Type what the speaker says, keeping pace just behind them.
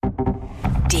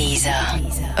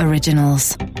Deezer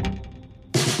Originals.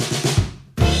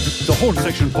 The Horne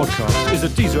Section Podcast is a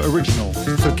Deezer original,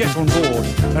 so get on board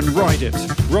and ride it.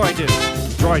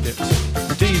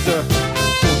 Deezer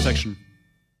Horne Section.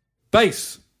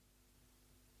 Bass.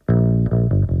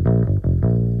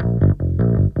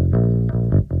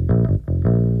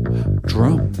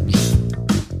 Drums.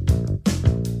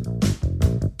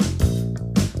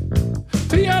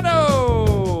 Piano.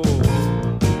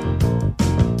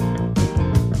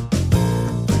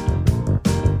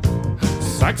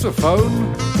 Saxophone.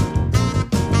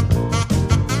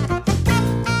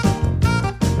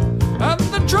 And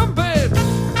the trumpet.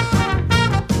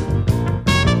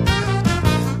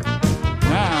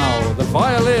 Now the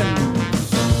violins.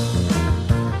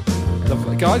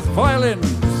 Guys, violins.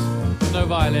 No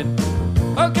violin.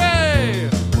 Okay,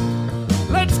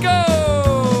 let's go.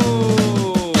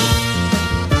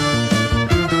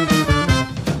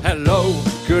 Hello,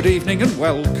 good evening and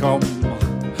welcome.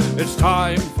 It's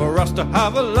time for us to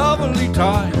have a lovely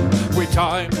time. We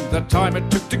timed the time it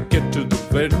took to get to the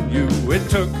venue. It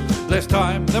took less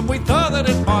time than we thought that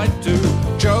it might do.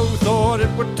 Joe thought it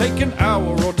would take an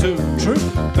hour or two. True.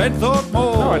 Ben thought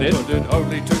more. No, I did. But it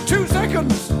only took 2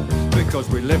 seconds because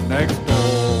we live next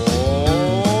door.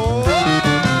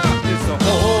 It's the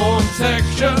Horne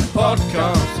Section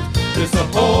Podcast. It's the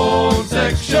Horne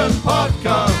Section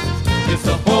Podcast. It's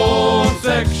the Horne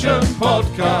Section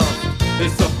Podcast.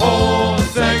 It's the Horne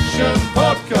Section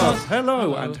Podcast.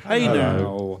 Hello and hey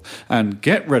now. And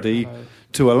get ready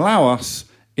to allow us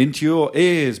into your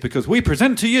ears because we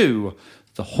present to you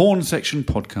the Horne Section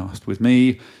Podcast with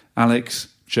me, Alex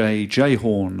J.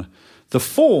 Horne. The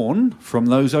fawn from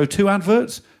those O2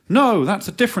 adverts? No, that's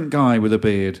a different guy with a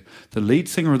beard. The lead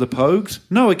singer of the Pogues?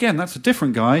 No, again, that's a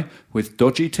different guy with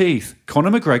dodgy teeth. Conor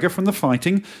McGregor from The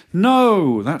Fighting?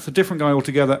 No, that's a different guy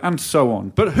altogether, and so on.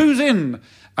 But who's in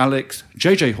Alex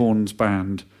J. Horne's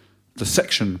band, The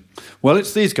Section? Well,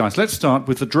 it's these guys. Let's start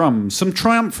with the drums. Some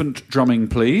triumphant drumming,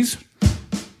 please.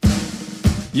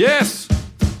 Yes,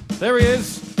 there he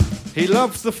is. He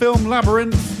loves the film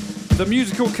Labyrinth, the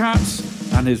musical Cats,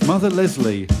 and his mother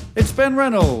Leslie. It's Ben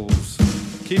Reynolds.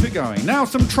 Keep it going. Now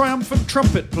some triumphant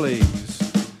trumpet, please.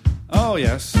 Oh,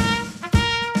 yes.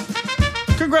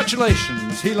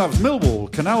 Congratulations. He loves Millwall,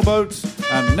 canal boats,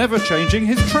 and never changing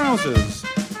his trousers.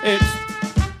 It's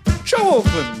Joe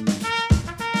Auckland.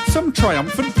 Some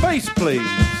triumphant bass, please.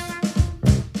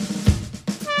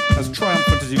 As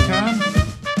triumphant as you can.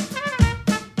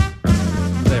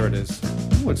 There it is.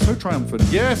 Oh, it's so triumphant.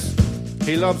 Yes.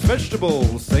 He loves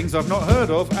vegetables, things I've not heard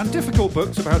of, and difficult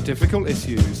books about difficult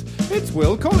issues. It's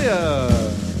Will Collier.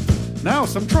 Now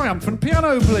some triumphant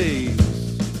piano, please.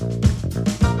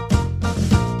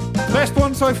 Best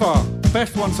one so far.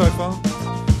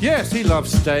 Yes, he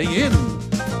loves staying in,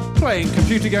 playing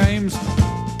computer games,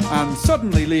 and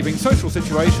suddenly leaving social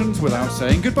situations without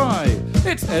saying goodbye.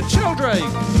 It's Ed Sheldrake.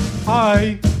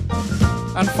 Hi.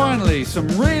 And finally, some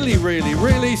really, really,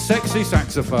 really sexy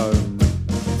saxophone.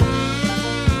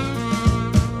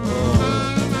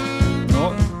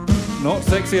 Not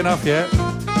sexy enough yet. Oh,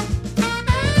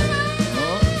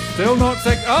 still not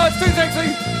sexy. Oh, it's too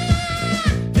sexy.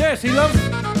 Yes, he loves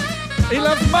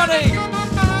money,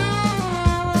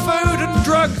 food and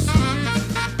drugs.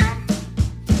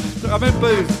 I meant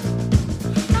booze.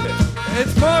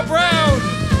 It's Mark Brown.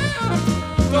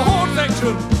 The Horne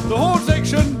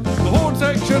Section,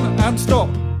 and stop.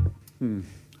 I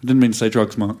didn't mean to say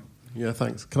drugs, Mark. Yeah,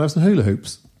 thanks. Can I have some hula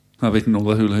hoops? I've eaten all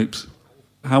the hula hoops.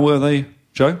 How were they,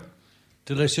 Joe?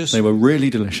 Delicious. They were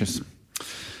really delicious.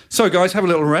 So, guys, have a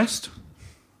little rest.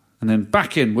 And then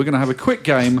back in. We're going to have a quick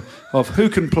game of who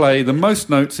can play the most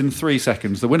notes in 3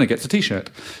 seconds. The winner gets a T-shirt.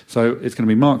 So it's going to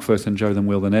be Mark first, then Joe, then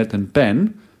Will, then Ed, then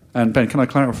Ben. And Ben, can I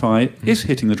clarify, is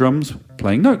hitting the drums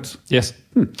playing notes? Yes.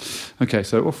 Okay,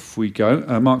 so off we go.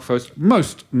 Mark first.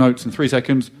 Most notes in 3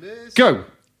 seconds. Go.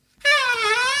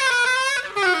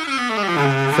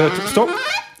 Stop.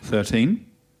 13.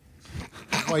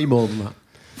 Way more than that.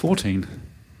 14.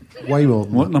 Way more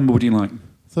than What that. number would you like?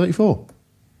 34.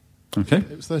 Okay.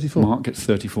 It was 34. Mark gets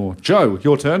 34. Joe,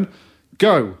 your turn.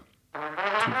 Go. Don't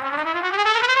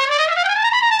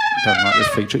like this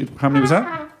feature. How many was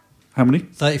that? How many?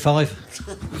 35.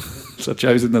 So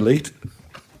Joe's in the lead.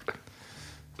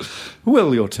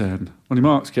 Will, your turn. On your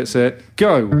marks, get set,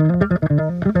 go.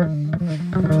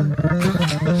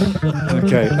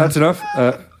 Okay, that's enough.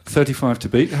 35 to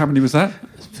beat. How many was that?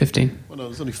 15. Well, no,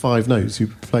 there's only 5 notes. You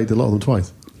played a lot of them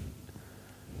twice.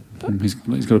 He's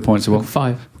got a point, so what?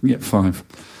 5. Yeah, 5.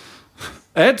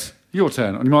 Ed, your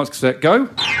turn. On your marks, get set, go.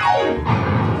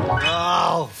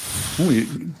 Oh. Ooh,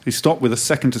 he stopped with a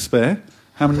second to spare.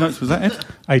 How many notes was that, Ed?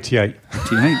 88.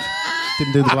 88.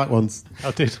 Didn't do the black ones.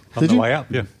 I did. On Did the you? way up,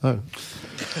 yeah. Oh,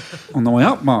 On the way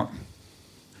up, Mark.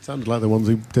 sounded like the ones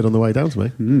who did on the way down to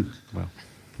me. Well,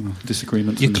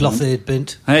 Disagreements. You in the cloth-eared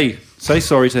bint. Hey, say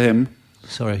sorry to him.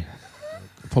 Sorry.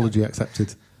 Apology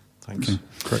accepted. thanks.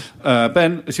 Correct.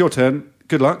 Ben, it's your turn.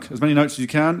 Good luck. As many notes as you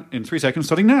can in 3 seconds,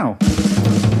 starting now.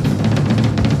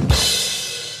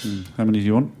 How many do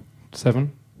you want?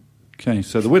 7. Okay,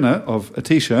 so the winner of a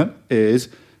T-shirt is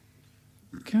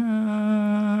Gary.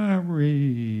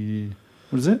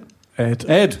 What is it? Ed.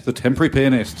 Ed, the temporary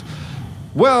pianist.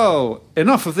 Well,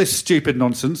 enough of this stupid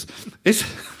nonsense. Is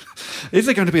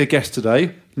there going to be a guest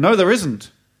today? No, there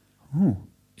isn't. Oh.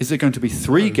 Is there going to be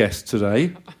 3 guests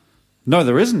today? No,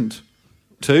 there isn't.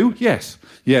 2? Yes.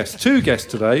 Yes, 2 guests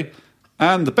today.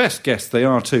 And the best guests they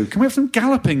are too. Can we have some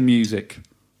galloping music?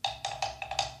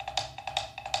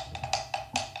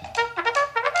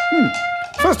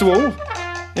 First of all,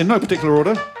 in no particular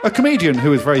order, a comedian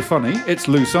who is very funny. It's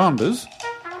Lou Sanders.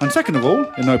 And second of all,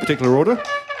 in no particular order,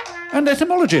 an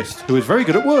etymologist who is very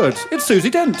good at words. It's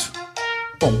Susie Dent.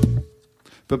 Bump.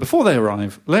 But before they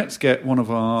arrive, let's get one of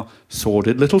our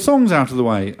sordid little songs out of the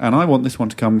way. And I want this one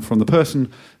to come from the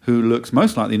person who looks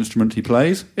most like the instrument he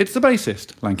plays. It's the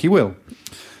bassist, Lanky Will.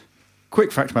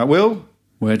 Quick fact about Will.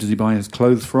 Where does he buy his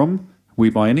clothes from?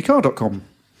 WeBuyAnyCar.com.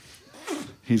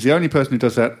 He's the only person who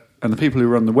does that, and the people who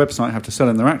run the website have to sell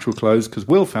in their actual clothes because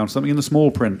Will found something in the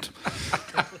small print.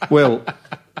 Will,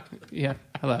 Yeah,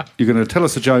 hello. you're going to tell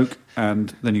us a joke,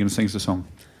 and then you're going to sing us a song.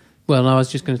 Well, I was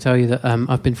just going to tell you that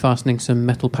I've been fastening some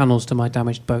metal panels to my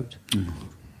damaged boat.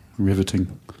 Riveting.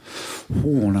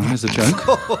 Oh, now there's a joke.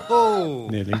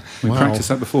 Nearly. We practiced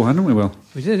that before, hadn't we, Will?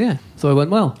 We did, yeah. Thought it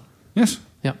went well. Yes.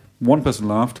 Yep. One person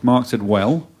laughed. Mark said,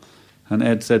 well. And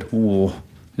Ed said, oh.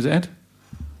 Is it Ed?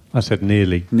 I said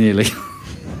nearly. Nearly.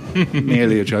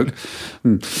 Nearly a joke.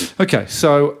 Okay,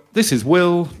 so this is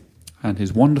Will and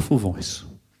his wonderful voice.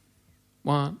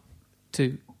 1,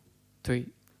 2, 3.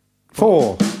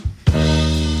 4.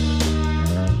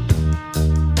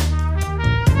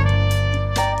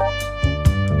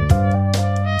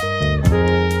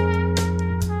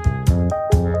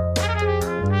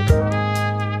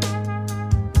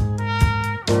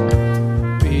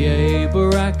 B.A.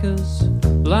 Baracus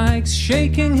likes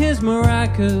shaking his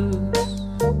maracas.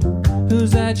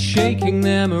 Who's that shaking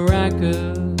their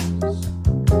maracas?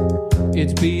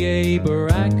 It's B.A.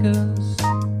 Baracus.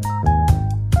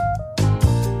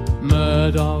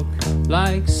 Murdoch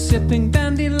likes sipping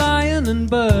dandelion and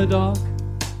burdock.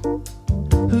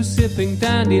 Who's sipping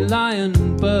dandelion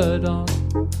and burdock?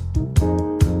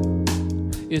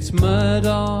 It's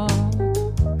Murdoch.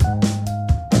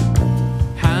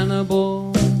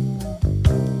 Hannibal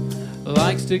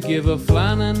likes to give a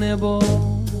flan a nibble.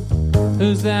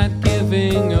 Who's that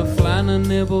giving a flan a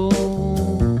nibble?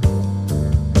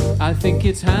 I think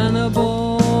it's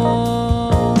Hannibal.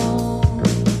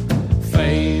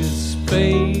 Face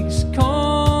bakes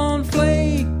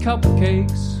cornflake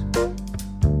cupcakes.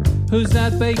 Who's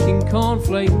that baking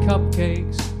cornflake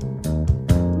cupcakes?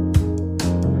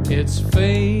 It's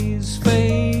Faze,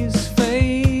 Faze,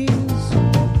 Faze.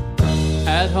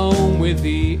 At home with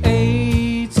the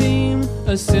A-team,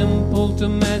 a simple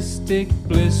domestic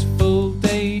blissful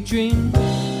daydream.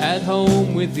 At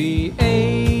home with the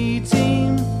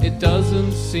A-team, it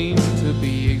doesn't seem to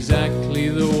be exactly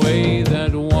the way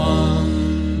that one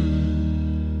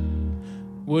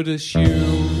would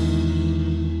assume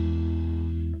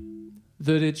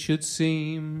that it should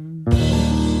seem.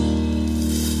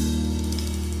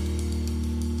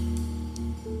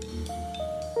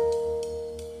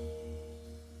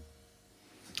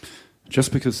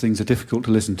 Just because things are difficult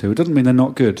to listen to, it doesn't mean they're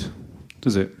not good,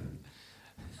 does it?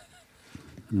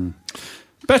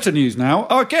 Better news now.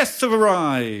 Our guests have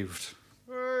arrived.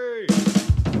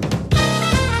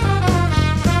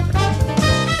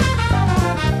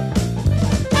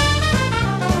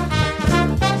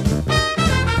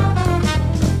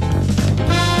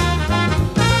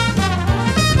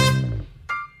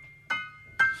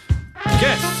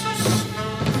 Guests.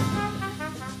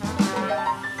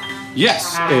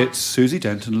 Yes, it's Susie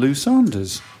Dent and Lou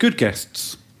Sanders. Good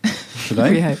guests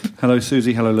today. We hope. Hello,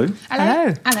 Susie. Hello, Lou.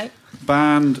 Hello. Hello.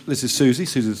 Band, this is Susie.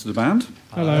 Susie, this is the band.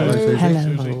 Hello.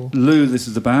 Lou, this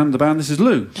is the band. The band, this is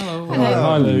Lou.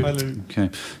 Hi, Lou. Okay,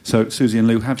 so Susie and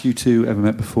Lou, have you two ever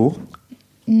met before?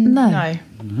 No.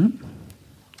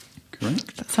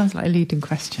 Correct. That sounds like a leading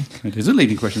question. It is a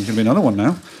leading question. There's going to be another one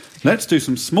now. Let's do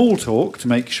some small talk to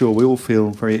make sure we all feel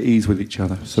very at ease with each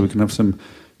other. So we can have some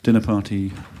dinner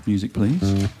party music,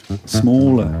 please.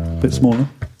 Smaller. A bit smaller.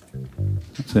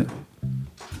 That's it.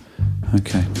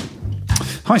 Okay.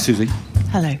 Hi, Susie.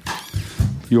 Hello.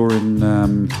 You're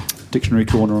in Dictionary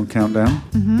Corner on Countdown.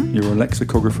 Mm-hmm. You're a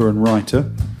lexicographer and writer.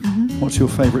 Mm-hmm. What's your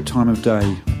favourite time of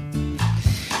day?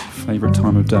 Favourite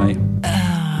time of day?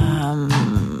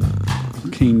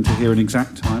 Keen to hear an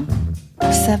exact time.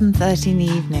 7:30 in the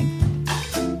evening.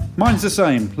 Mine's the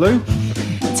same. Lou?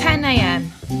 10 a.m.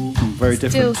 Very Still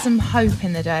different. some hope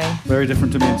in the day. Very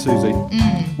different to me and Susie.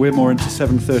 We're more into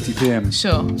 7:30 p.m.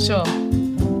 Sure.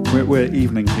 We're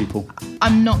evening people.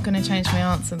 I'm not going to change my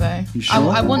answer, though. You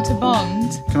sure? I want to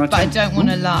bond, Can I but I don't want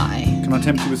to lie. Can I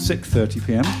tempt you with 6:30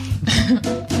 p.m?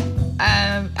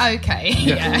 Okay,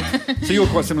 yeah. So you're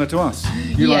quite similar to us.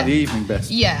 You Yeah. like the evening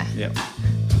best. Yeah.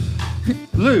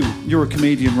 Lou, you're a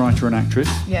comedian, writer and actress.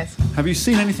 Yes. Have you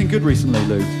seen anything good recently,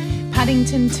 Lou?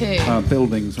 Paddington 2.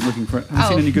 Buildings. I'm looking for it. Have you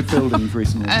seen any good buildings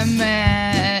recently? No.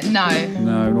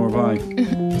 No, nor have I.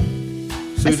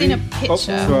 I've seen a Oh, picture.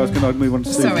 sorry, I was going to move on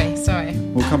to Susie. Sorry.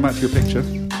 We'll come back to your picture.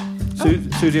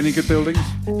 Susie, any good buildings?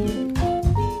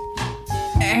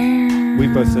 We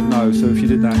both said no, so if you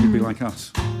did that, you'd be like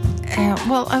us.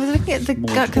 Well, I was looking at the...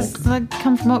 Because I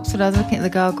come from Oxford, I was looking at the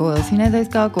gargoyles. You know those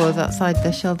gargoyles outside the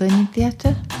Sheldonian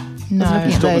Theatre? No. I was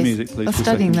looking at Stop the those. music, please. I was for a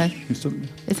studying second. those. You stop-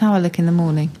 It's how I look in the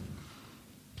morning.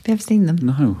 Have you ever seen them?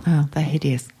 No. Oh, they're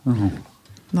hideous. Oh.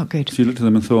 Not good. So you looked at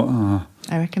them and thought,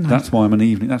 I recognise. that's why I'm an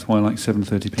evening. That's why I like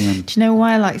 7:30 p.m. Do you know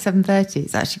why I like 7:30?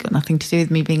 It's actually got nothing to do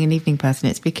with me being an evening person.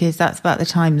 It's because that's about the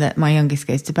time that my youngest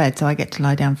goes to bed, so I get to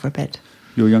lie down for a bit.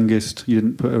 Your youngest, you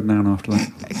didn't put a noun after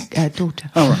that. Daughter.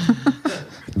 Oh, right.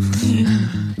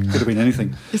 Could have been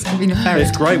anything. This could have been a ferret.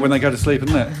 It's great when they go to sleep,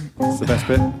 isn't it? It's the best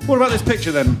bit. What about this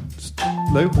picture then,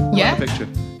 Lou? What Yeah? about the picture?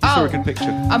 You saw a good picture.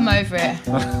 I'm over it.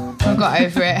 I've got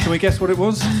over it. Can we guess what it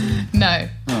was? No.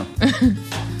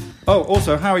 Oh,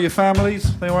 also, how are your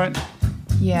families? They all right?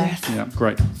 Yeah. Yeah,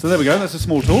 great. So there we go. That's a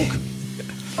small talk.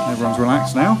 Everyone's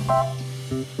relaxed now. I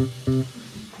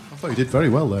thought you did very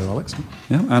well there, Alex.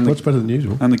 Yeah, and Much better than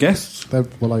usual. and the guests.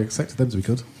 Well, I accepted them to be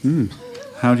good.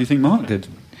 How do you think Mark did?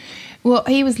 Well,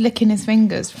 he was licking his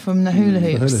fingers from the hula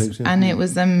hoops, hula hoops, yeah. and it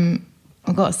was,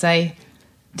 I've got to say,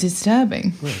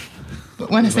 disturbing. But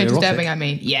when I say Erotic. disturbing, I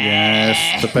mean,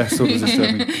 Yes, the best sort of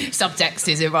disturbing. Subtext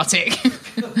is erotic.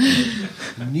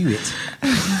 I knew it.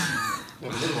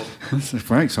 This is a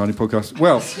very exciting podcast.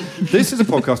 Well, this is a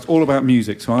podcast all about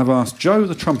music, so I've asked Joe,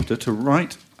 the trumpeter, to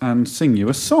write and sing you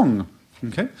a song.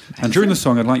 Okay? And during the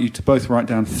song, I'd like you to both write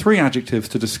down 3 adjectives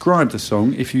to describe the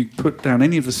song. If you put down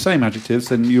any of the same adjectives,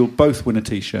 then you'll both win a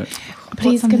T-shirt.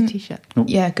 Please, What's on the T-shirt?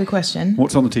 Yeah, good question.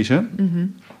 What's on the T-shirt?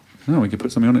 Mm-hmm. Oh, we could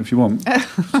put something on it if you want.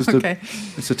 Just Okay.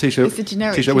 It's a T-shirt. It's a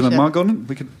generic T-shirt with a T-shirt. mug on it.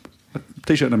 We could a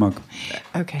T-shirt and a mug.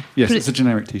 Okay. Yes, Please- it's a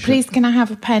generic T-shirt. Please, can I have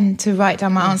a pen to write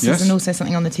down my answers Yes. and also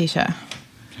something on the T-shirt?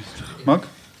 Mug.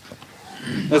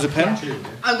 There's a pen.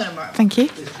 I'm going to write. Thank you.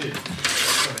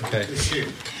 Okay.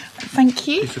 Thank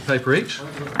you. Piece of paper each.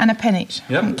 And a pen each.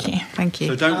 Yep. Thank you. Thank you.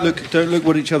 So don't look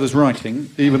what each other's writing,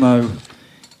 even though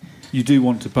you do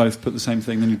want to both put the same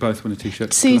thing. Then you both win a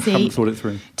T-shirt. Susie. I haven't thought it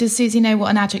through. Does Susie know what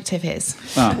an adjective is?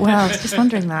 Well, I was just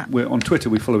wondering that. We're on Twitter.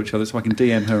 We follow each other, so I can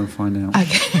DM her and find out.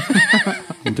 Okay.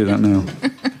 We'll do that now.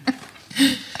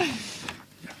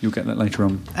 You'll get that later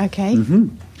on. Okay.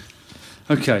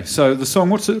 Okay. So the song.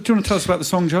 Do you want to tell us about the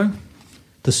song, Joe?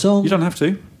 The song? You don't have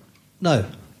to. No,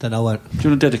 then I won't. Do you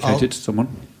want to dedicate I'll- it to someone?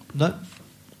 No.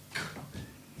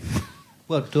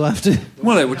 Well, do I have to?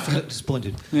 Well, it would. I look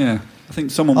disappointed. Yeah. I think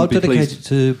someone I'll would be dedicate pleased. it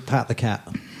to Pat the cat.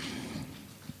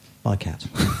 My cat.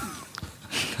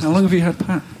 How long have you had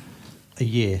Pat? A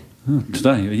year. Oh,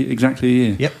 today, exactly a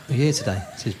year. Yep, a year today.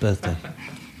 It's his birthday.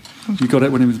 You got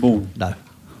it when he was born. No,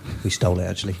 we stole it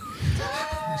actually.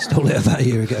 Stole it about a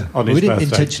year ago. On we his didn't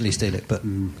birthday. intentionally steal it, but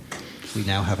we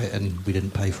now have it and we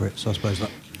didn't pay for it. So I suppose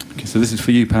that Okay, so this is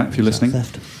for you, Pat, if you're listening.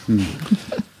 theft.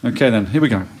 Okay, then here we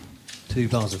go. 2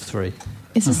 bars of 3.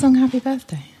 Is the song Happy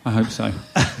Birthday? I hope so.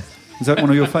 Is that one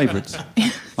of your favourites?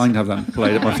 I can have that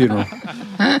played at my funeral.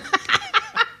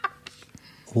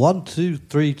 1, 2,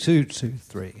 3, 2, 2,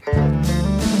 3.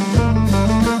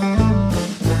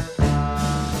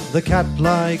 The cat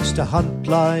likes to hunt,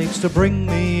 likes to bring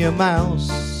me a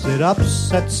mouse. It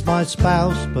upsets my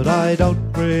spouse, but I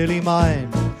don't really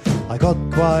mind. I got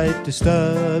quite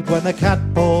disturbed when the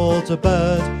cat bought a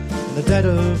bird. In the dead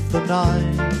of the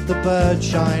night, the bird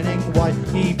shining white.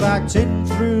 He backed in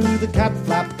through the cat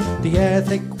flap, the air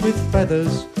thick with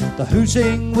feathers. The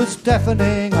hooting was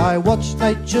deafening, I watched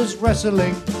nature's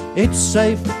wrestling. It's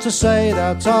safe to say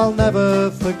that I'll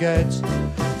never forget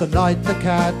the night the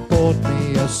cat bought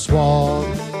me a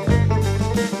swan.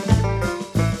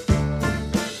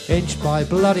 Inch by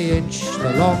bloody inch,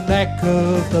 the long neck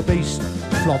of the beast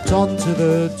flopped onto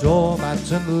the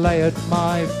doormat and lay at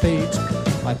my feet.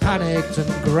 I panicked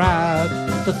and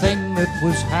grabbed the thing that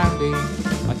was handy.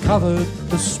 I covered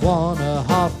the swan a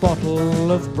half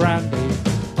bottle of brandy.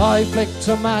 I flicked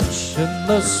a match and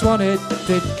the swan it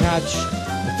did catch.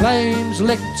 The flames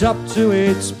licked up to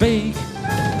its beak.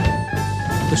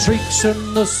 The shrieks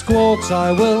and the squawks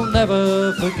I will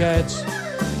never forget.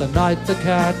 The night the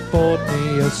cat bought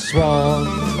me a swan.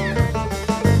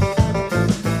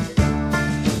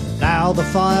 Now the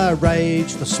fire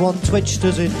raged, the swan twitched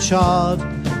as it charred.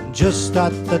 Just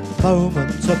at that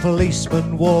moment a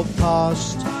policeman walked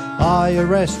past. I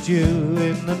arrest you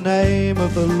in the name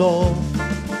of the law.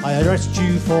 I arrest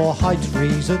you for height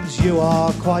reasons, you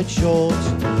are quite short.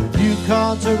 You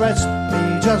can't arrest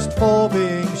me just for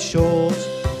being short.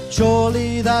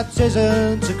 Surely that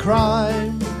isn't a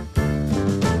crime.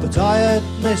 But I had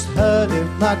misheard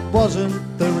him, that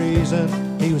wasn't the reason.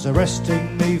 He was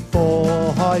arresting me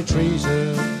for high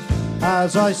treason.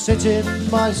 As I sit in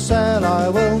my cell I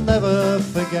will never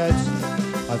forget.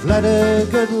 I've led a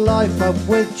good life up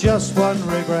with just one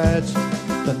regret.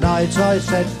 The night I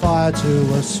set fire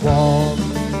to a swan.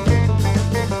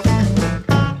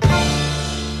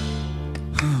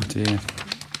 Oh dear.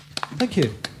 Thank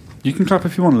you. You can clap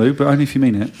if you want, Lou, but only if you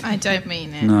mean it. I don't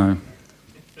mean it. No.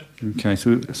 Okay,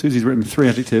 so Susie's written 3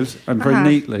 adjectives, and very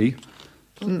neatly,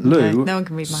 Lou, no one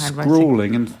can read my handwriting.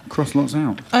 scrawling and cross lots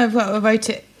out. I wrote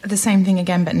it the same thing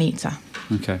again, but neater.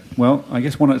 Okay, well, I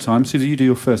guess one at a time. Susie, you do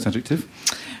your first adjective.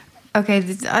 Okay,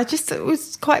 it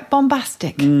was quite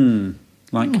bombastic.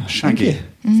 Like shaggy.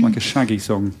 It's like a shaggy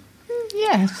song.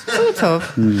 Yeah, sort of.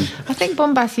 I think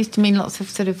bombast used to mean lots of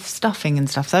sort of stuffing and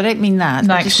stuff, so I don't mean that.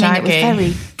 Like I just mean it was shaggy.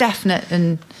 very definite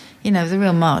and, there's a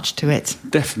real march to it.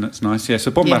 Definite's nice, yeah. So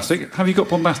bombastic. Yes. Have you got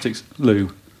bombastics,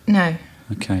 Lou? No.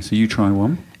 Okay, so you try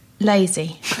one.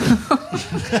 Lazy.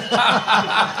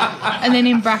 And then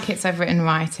in brackets I've written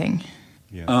writing.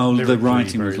 Yeah. Oh, the Lyrically,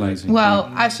 writing very was lazy.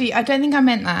 Well, actually, I don't think I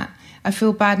meant that. I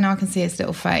feel bad now I can see his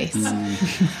little face.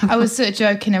 I was sort of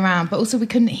joking around, but also we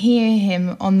couldn't hear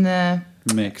him on the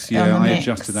Mix, on yeah, the I mix.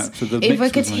 adjusted that. So the if mix I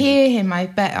could was lazy. hear him, I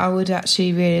bet I would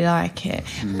actually really like it.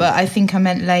 But I think I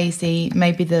meant lazy,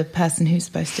 maybe the person who's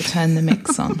supposed to turn the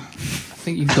mix on. I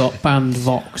think you've got band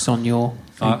Vox on your...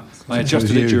 I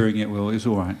adjusted it during it, Will. It was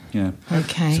all right, yeah.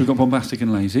 Okay. So we've got bombastic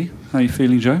and lazy. How are you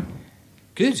feeling, Joe?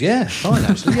 Good, yeah, fine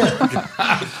actually, yeah.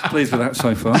 Pleased with that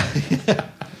so far.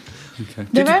 Okay.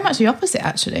 They're very much the opposite,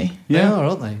 actually. They Yeah, are,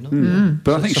 aren't they? Not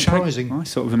but I think surprising. I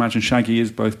sort of imagine Shaggy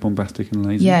is both bombastic and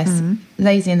lazy. Yes.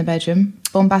 Lazy in the bedroom,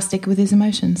 bombastic with his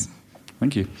emotions.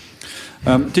 Thank you.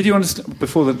 Did you understand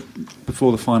before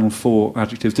the final 4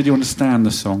 adjectives? Did you understand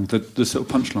the song, the sort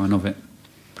of punchline of it?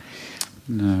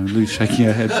 No, Lou's shaking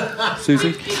her head.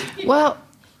 Susie? Well,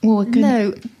 Well, we could-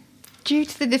 no. Due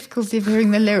to the difficulty of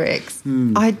hearing the lyrics,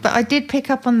 but I did pick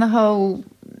up on the whole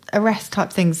arrest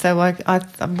type thing. So I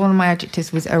one of my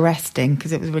adjectives was arresting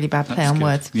because it was a really bad play That's on good.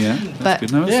 words. Yeah, that's But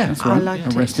good. No, that's, yeah, that's I right. liked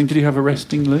it. Arresting. Did you have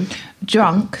arresting, Lou?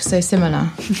 Drunk, so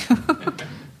similar.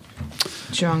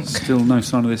 Drunk. Still no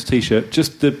sign of this T-shirt.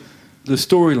 Just the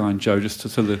storyline, Joe, just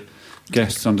so the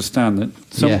guests understand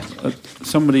that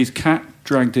somebody's cat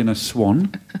dragged in a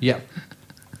swan, Yeah.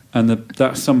 and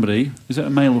that somebody, is it a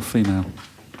male or female?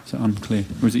 Is it unclear?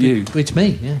 Or is it you? It's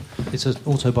me, yeah. It's an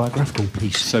autobiographical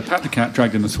piece. So Pat the cat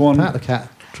dragged in a swan. Pat the cat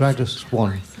dragged a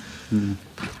swan.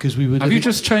 Because we were Have you living-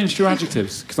 just changed your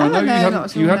adjectives? Because I No, know no, you not hadn't,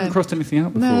 at all, you hadn't no. crossed anything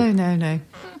out before. No.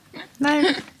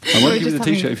 I won't give you the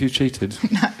T-shirt if you've cheated.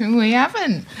 No, we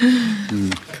haven't.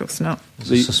 Of course not.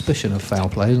 There's a suspicion of foul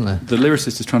play, isn't there? The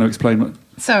lyricist is trying to explain what...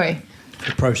 Sorry.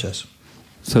 The process.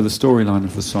 So the storyline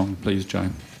of the song, please, Joe.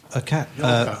 A cat,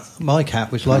 my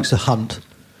cat, which likes to hunt,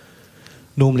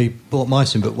 normally bought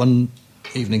mice in, but one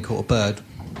evening caught a bird,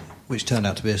 which turned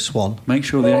out to be a swan. Make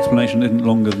sure the explanation isn't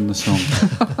longer than the song.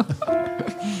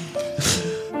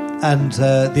 And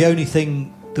the only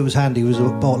thing that was handy was a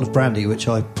bottle of brandy, which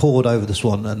I poured over the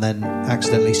swan and then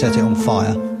accidentally set it on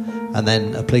fire. And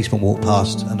then a policeman walked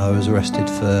past and I was arrested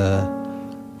for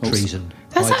treason.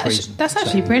 High treason. That's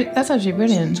actually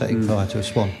brilliant. Setting fire to a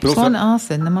swan. But Swan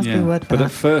arson, there must be a word for but that.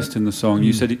 at first in the song,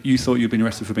 you said you thought you'd been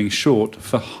arrested for being short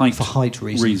for height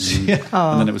reasons.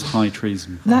 And then it was high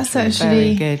treason. That's Very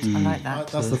actually... good. I like that.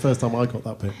 That's the first time I got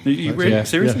that bit. You really? Yeah,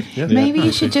 Seriously? Yeah, Maybe yeah,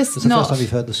 you should It's just the not... first time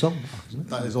you've heard the song, isn't it?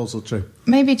 That is also true.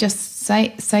 Maybe just say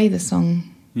the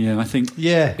song. Yeah, I think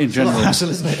Yeah. in general. It's a lot of hassle,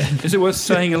 isn't it? Is it worth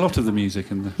saying a lot of the music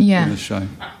in the show?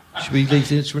 Should we leave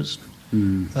the instruments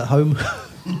at home?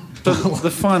 So the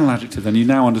final adjective then, you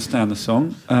now understand the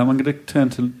song. I'm going to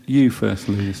turn to you first,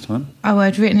 Lou, this time. Oh,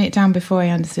 I'd written it down before I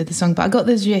understood the song, but I got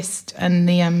the gist and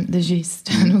the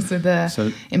gist and also the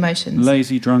So, emotions.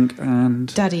 Lazy, drunk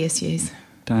and Daddy issues.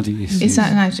 daddy issues. Is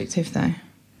that an adjective though?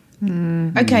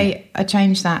 Okay, I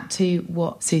changed that to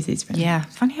what Susie's written. Yeah,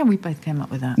 it's funny how we both came up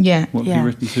with that. Yeah. What have you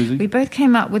written, Susie? We both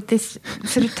came up with this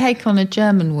sort of take on a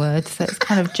German word, so it's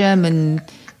kind of German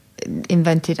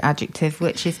invented adjective,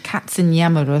 which is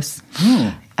Katzenjammerus.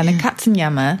 And a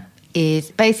Katzenjammer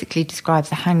is basically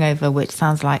describes a hangover, which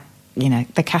sounds like,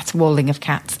 the caterwauling of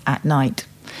cats at night.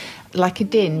 Like a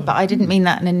din, but I didn't mean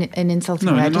that in an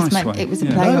insulting way. I just meant it was a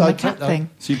play on the cat thing.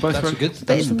 So you both That's wrote... good.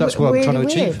 But That's what I'm trying to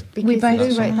really achieve. weird,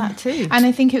 because we wrote that too. And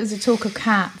I think it was the talk of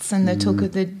cats and the talk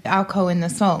of the alcohol in the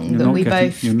song that we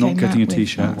both You're not came getting a up with.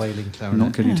 T-shirt. Wailing You're clarinet.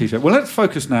 not getting a T-shirt. Well, let's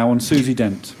focus now on Susie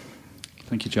Dent.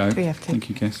 Thank you, Joe. We have to. Thank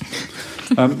you,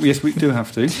 Kes. Yes, we do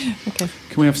have to. Okay.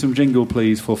 Can we have some jingle,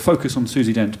 please, for Focus on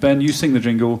Susie Dent? Ben, you sing the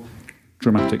jingle.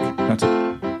 Dramatic. That's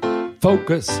it.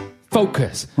 Focus,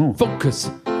 focus, Oh. focus,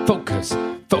 focus,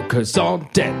 focus on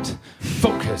Dent.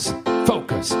 Focus,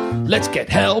 focus, let's get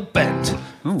hell bent.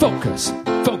 Oh. Focus,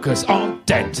 focus on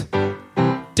Dent.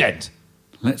 Dent.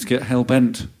 Let's get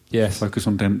hell-bent. Yes. Focus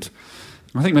on Dent.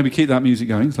 I think maybe keep that music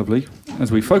going. It's lovely.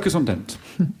 As we focus on Dent.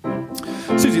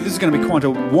 Susie, this is going to be quite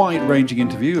a wide-ranging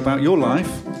interview about your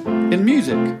life in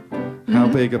music. How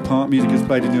big a part music has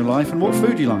played in your life and what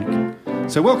food you like.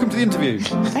 So welcome to the interview.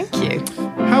 Thank you.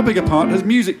 How big a part has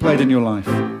music played in your life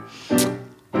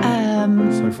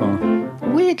so far?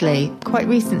 Weirdly, quite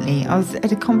recently, I was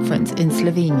at a conference in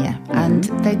Slovenia and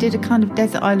they did a kind of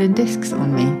desert island discs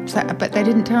on me. So, but they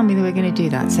didn't tell me they were going to do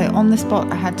that. So on the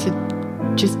spot, I had to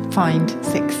just find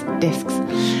 6 discs.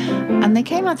 And they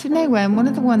came out of nowhere. And one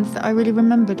of the ones that I really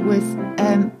remembered was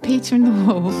Peter and the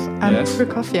Wolf and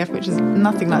Prokofiev, which is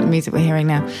nothing like the music we're hearing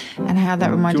now. And how that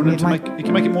Do reminded you me want of to my make? You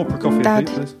can make it more Prokofiev, dad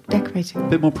please. decorating. A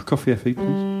bit more Prokofiev, please.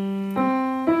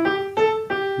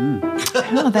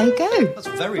 Oh, there you go. That's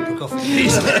very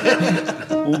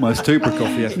Prokofiev. Almost too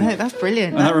Prokofiev. No, that's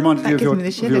brilliant. And that reminded you of gives your- me the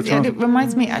of your shivers. Yeah, and it childhood.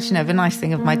 reminds me, actually, of a nice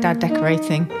thing of my dad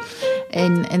decorating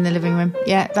in the living room.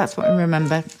 Yeah, that's what I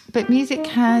remember. But music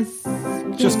has...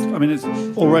 Just, I mean, it's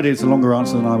a longer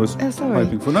answer than I was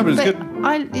hoping for. No, but it's good.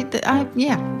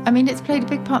 I mean, it's played a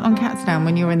big part on Catsdown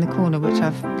when you're in the corner, which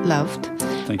I've loved.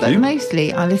 Thank But you.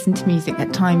 mostly I listen to music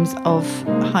at times of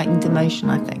heightened emotion,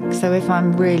 I think. So if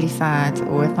I'm really sad,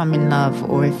 or if I'm in love,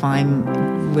 or if I'm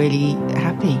really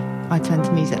happy, I turn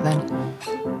to music then.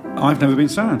 I've never been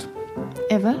sad.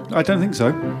 Ever? I don't think so.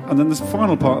 And then the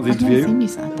final part of the I've interview. never seen you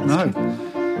sad, that's No. true.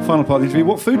 Final part of the interview.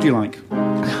 What food do you like?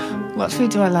 What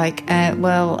food do I like?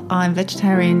 Well, I'm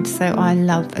vegetarian, so I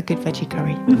love a good veggie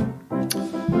curry.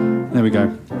 There we go.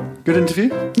 Good interview.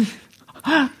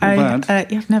 bad.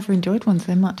 I've never enjoyed one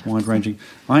so much. Wide-ranging.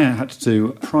 I had to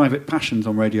do Private Passions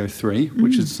on Radio 3,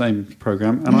 which is the same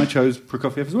programme, and I chose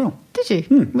Prokofiev as well. Did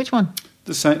you? Which one?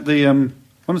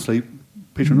 Honestly,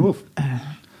 Peter and the Wolf. I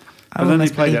And then they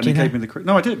almost played it and he believed gave you me the...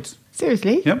 No, I did.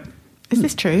 Seriously? Yep. Is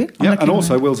this true? I'm Yeah, looking and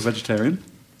also around. Will's a vegetarian.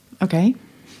 Okay.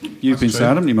 You've been true.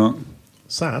 sad, haven't you, Mark?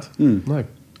 Sad? Mm. No.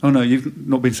 Oh, no, you've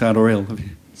not been sad or ill, have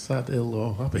you? Sad, ill,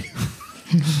 or happy.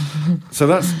 So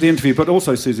that's the interview, but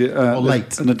also, Susie... Or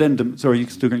late. An addendum... Sorry, you're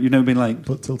still going... You've never been late?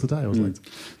 But till today I was late.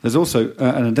 There's also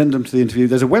an addendum to the interview.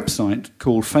 There's a website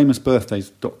called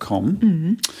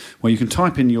famousbirthdays.com where you can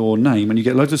type in your name and you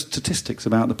get loads of statistics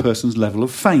about the person's level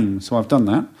of fame. So I've done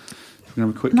that. We're going to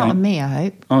have a quick Not game. on me, I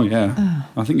hope. Oh, yeah.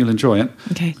 I think you'll enjoy it.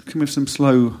 Okay. Can we have some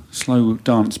slow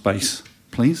dance bass,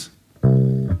 please?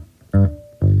 You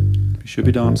should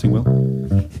be dancing, Will.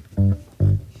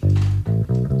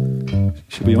 You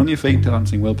should be on your feet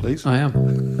dancing, Will, please. I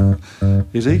am.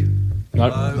 Is he? No.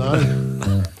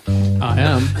 No. I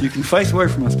am. You can face away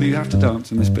from us, but you have to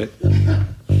dance in this bit.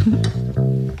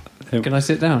 Can I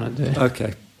sit down and do it?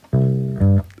 Okay.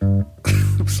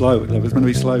 Slow. It was going to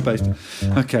be slow based.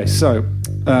 Okay, so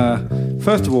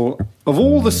first of all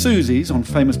the Susies on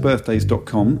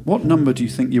famousbirthdays.com, what number do you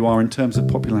think you are in terms of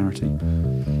popularity?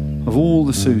 Of all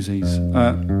the Susies,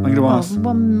 I'm going to ask.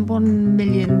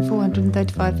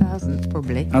 1,435,000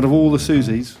 probably. Out of all the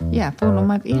Susies, Yeah, born on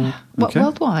my... Yeah. What, Okay.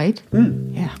 worldwide?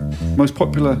 Yeah. most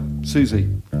popular Susie.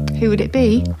 Who would it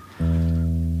be?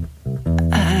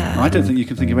 I don't think you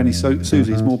can think of any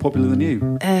Susies more popular than you.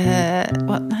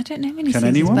 Well, I don't know many Can Susies,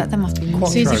 anyone? but there must be more.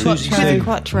 Susie Quattro. Susie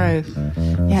Quattro.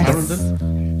 Yes.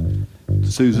 Clarendon?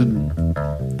 Susan.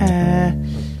 Uh,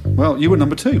 Well, you were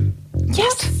number 2.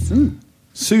 yes.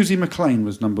 Susie McLean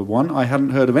was number 1. I hadn't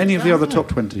heard of any of the other top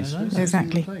 20s.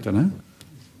 Exactly. Don't know.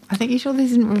 I think you're sure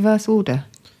this isn't reverse order.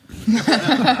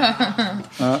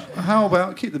 How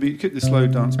about keep the slow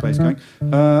dance bass going?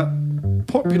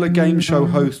 Popular game show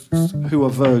hosts who are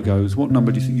Virgos. What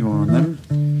number do you think you are on them?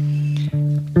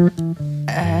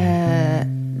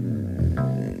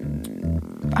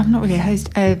 I'm not really a host.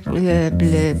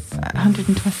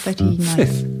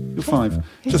 139. You're 5.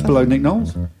 Just below Nick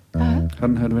Knowles.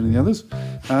 Hadn't heard of any of the others.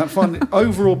 Find the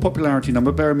overall popularity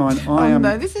number. Bear in mind, I am...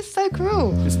 No, this is so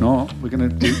cruel. It's not. We're going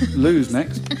to do lose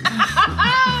next.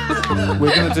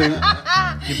 We're going to do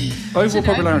overall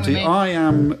popularity. I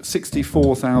am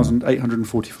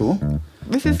 64,844.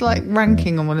 This is like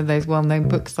ranking on one of those well-known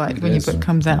books, like when your book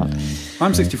comes out.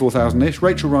 I'm 64,000-ish.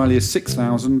 Rachel Riley is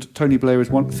 6,000. Tony Blair is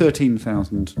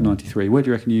 13,093. Where do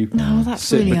you reckon you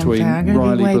sit really between unfair. I'm gonna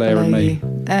Riley, be way Blair, and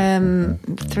below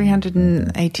me?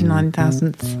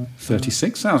 389,000.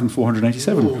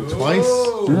 36,487. Twice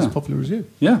as popular as you.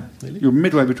 Yeah. You're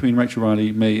midway between Rachel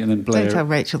Riley, me, and then Blair. Don't tell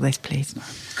Rachel this, please.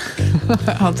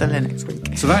 I'll tell her next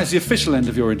week. So that is the official end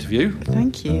of your interview.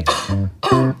 Thank you.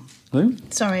 Lou?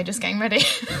 Sorry, just getting ready.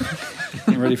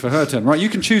 Getting ready for her turn. Right, you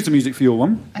can choose the music for your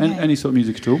one. Okay. Any sort of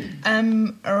music at all.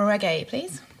 Reggae,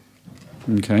 please.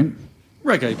 Okay.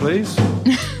 Reggae, please.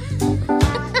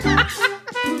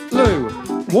 Lou,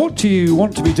 what do you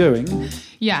want to be doing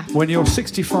Yeah. when you're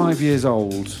 65 years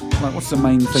old? Like, what's the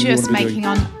main thing you want Just to be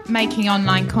doing? making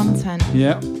online content.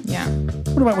 Yeah. Yeah.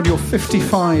 What about when you're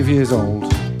 55 years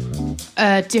old?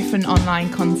 Different online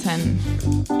content.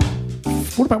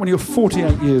 What about when you're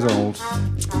 48 years old?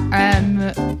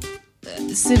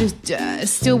 Sort of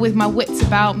still with my wits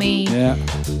about me, Yeah.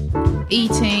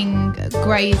 eating,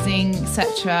 grazing,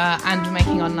 etc., and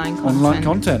making online content. Online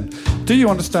content. Do you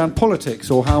understand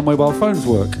politics or how mobile phones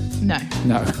work? No.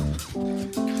 No.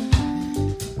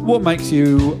 What makes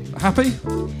you happy?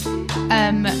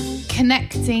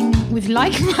 Connecting with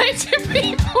like-minded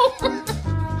people.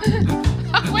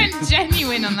 I went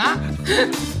genuine on that.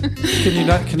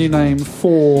 Can you name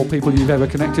 4 people you've ever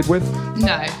connected with?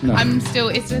 No. No.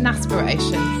 It's an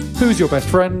aspiration. Who's your best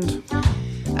friend?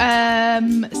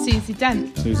 Susie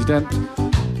Dent. Susie Dent.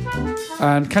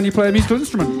 And can you play a musical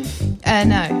instrument?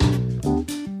 No.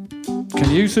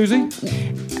 Can you, Susie?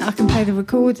 I can play the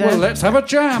recorder. Well, let's have a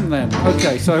jam then.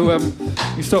 Okay, so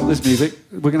you stop this music.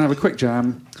 We're going to have a quick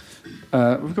jam.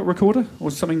 We've got a recorder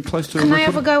or something close to a Can I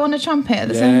recorder? ever go on a trumpet at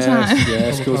the same time?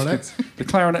 Yes, of course. Clarinet. The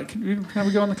clarinet. Can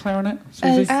we go on the clarinet,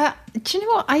 Susie? Do you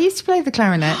know what? I used to play the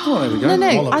clarinet. Oh, there we go. No,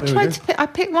 Wallop, I there we tried go. to. I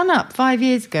picked one up 5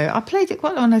 years ago. I played it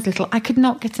quite when I was little. I could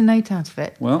not get a note out of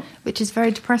it. Well, which is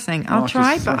very depressing. I'll Mark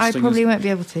try, is but I thrusting probably us- won't be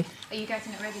able to. Are you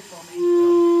getting it ready for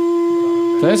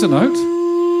me? there's a note.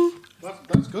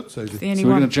 That's good, Susie. The only So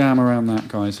we're going one to jam around that,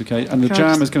 guys, okay? And the Can I jam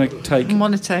just- is going to take...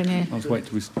 monotone here. I'll just wait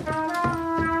till we...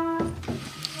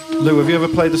 Lou, have you ever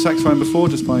played the saxophone before,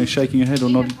 just by shaking your head or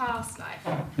nodding? Past life.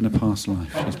 In a past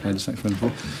life, she's played the saxophone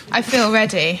before. I feel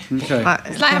ready. Okay.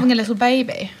 It's like having a little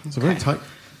baby. It's a very tight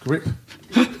grip.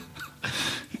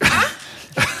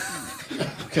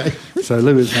 Okay. So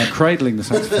Lou is now cradling the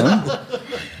saxophone.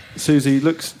 Susie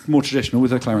looks more traditional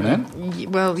with her clarinet.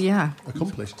 Well, yeah.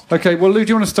 Accomplished. Okay, well, Lou, do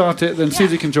you want to start it? Then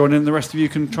Susie can join in, the rest of you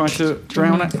can try to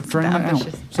drown it out.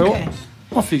 ambitious. So Okay.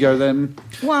 off you go then.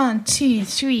 1, 2,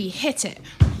 3, hit it.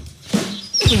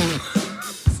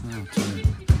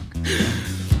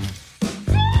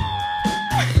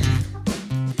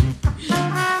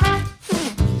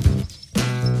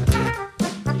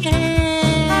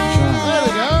 There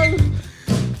we go.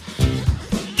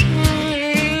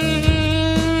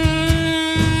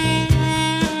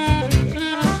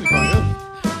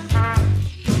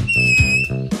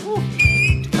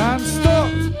 And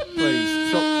stop! Please,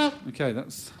 stop. Okay,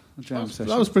 that's a jam session.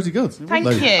 That was pretty good. Thank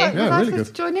Lou. you. Yeah, Was I really supposed good.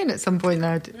 to join in at some point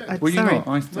now? Were you sorry. not?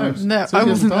 I No, Susie I hasn't wasn't. I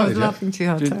started was yet. laughing too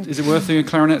hard. sorry. Is it worth doing a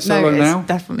clarinet No, solo it's now?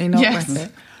 definitely not Yes. worth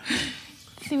it.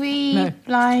 3 No.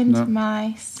 blind No.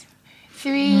 mice.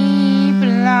 3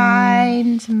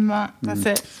 blind mice. That's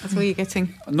it. That's all you're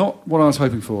getting. Not what I was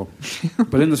hoping for.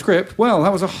 But in the script, well,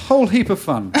 that was a whole heap of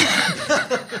fun.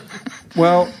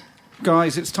 Well,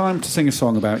 guys, it's time to sing a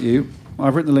song about you.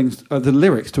 I've written the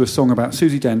lyrics to a song about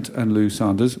Susie Dent and Lou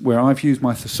Sanders, where I've used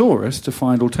my thesaurus to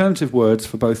find alternative words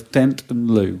for both Dent and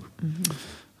Lou. Mm-hmm.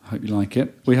 I hope you like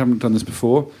it. We haven't done this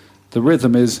before. The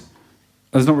rhythm is...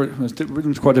 The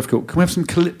rhythm's quite difficult. Can we have some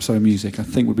calypso music, I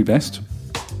think would be best.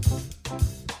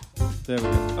 There we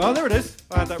go. Oh, there it is.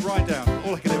 I had that right down.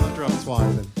 All I can do was the drums. That's why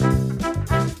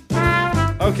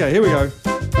then. Okay, here we go.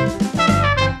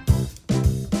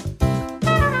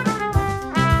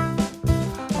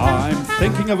 I'm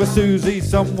thinking of a Susie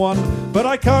someone, but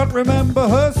I can't remember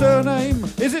her surname.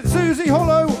 Is it Susie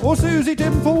Hollow or Susie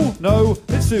Dimple? No,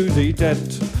 it's Susie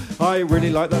Dent. I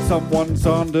really like that someone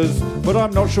Sanders, but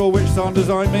I'm not sure which Sanders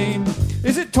I mean.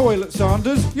 Is it Toilet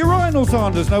Sanders? Urinal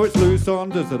Sanders? No, it's Lou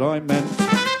Sanders that I meant.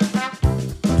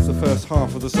 That's the first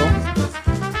half of the song.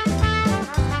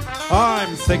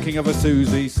 I'm thinking of a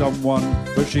Susie someone,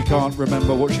 but she can't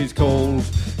remember what she's called.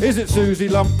 Is it Susie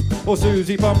Lump or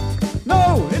Susie Bump?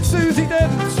 No, it's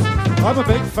I'm a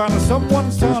big fan of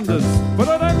someone Sanders, but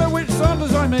I don't know which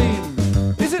Sanders I mean.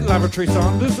 Is it Lavatory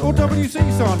Sanders or W.C.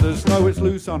 Sanders? No, it's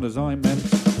Lou Sanders I meant.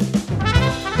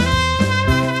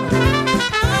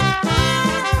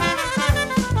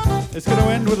 It's going to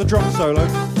end with a drum solo.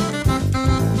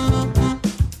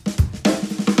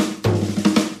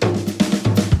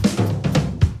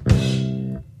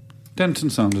 Dent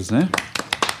and Sanders there.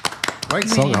 Great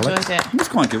song, Really Alex. enjoyed it. That's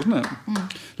quite good, wasn't it?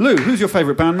 Lou, who's your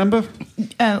favourite band member?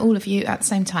 All of you at the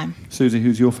same time. Susie,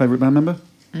 who's your favourite band member?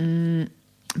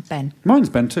 Ben. Mine's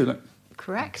Ben too. Look.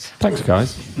 Correct. Thanks,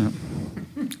 guys.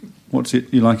 What's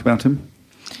it you like about him?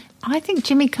 I think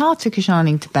Jimmy Carr took a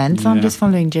shining to Ben, so I'm Yeah. just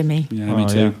following Jimmy. Yeah, me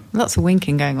too. Yeah. Lots of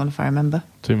winking going on, if I remember.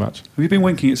 Too much. Have you been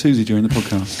winking at Susie during the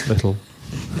podcast? Little.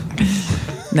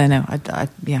 No,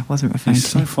 I wasn't referring He's to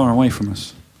so me. far away from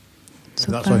us.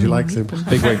 That's why she likes him.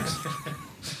 Big winks.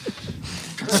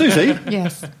 Susie,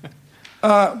 Yes.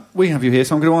 we have you here,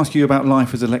 so I'm going to ask you about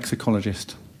life as a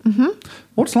lexicologist. Mm-hmm.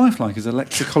 What's life like as a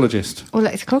lexicologist? Or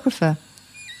lexicographer.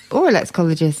 Or a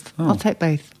lexicologist. Oh. I'll take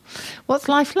both. What's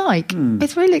life like?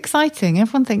 It's really exciting.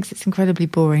 Everyone thinks it's incredibly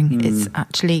boring. It's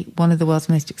actually one of the world's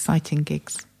most exciting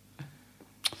gigs.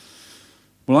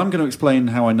 Well, I'm going to explain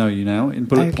how I know you now in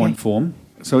bullet point form.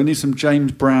 So we need some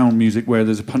James Brown music where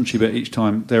there's a punchy bit each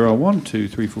time. There are 1, 2,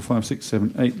 3, 4, 5, 6,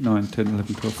 7, 8, 9, 10,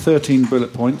 11, 12, 13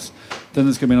 bullet points. Then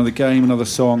there's going to be another game, another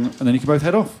song, and then you can both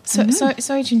head off. So,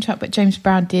 sorry to interrupt, but James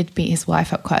Brown did beat his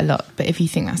wife up quite a lot. But if you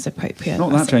think that's appropriate, Not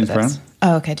that's that James that's- Brown.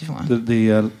 Oh, okay, different one.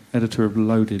 The editor of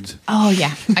Loaded. Oh,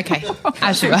 yeah. Okay,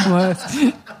 as you are.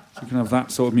 You can have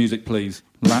that sort of music, please.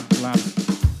 Lap.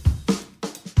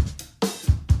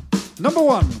 Number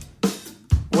one.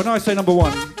 When I say number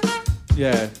one,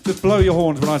 yeah, just blow your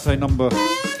horns when I say number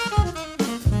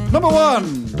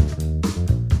one.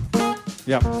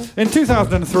 Yeah. In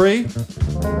 2003,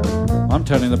 I'm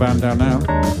turning the band down now,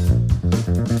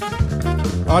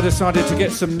 I decided to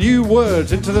get some new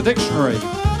words into the dictionary.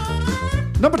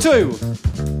 Number 2.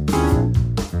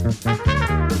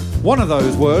 One of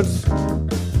those words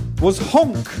was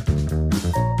honk,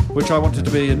 which I wanted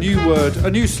to be a new word,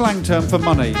 a new slang term for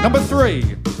money. Number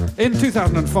 3. In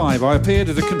 2005, I appeared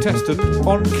as a contestant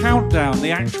on Countdown,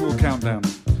 the actual Countdown.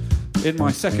 In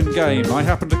my second game, I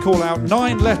happened to call out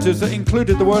 9 letters that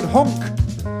included the word honk.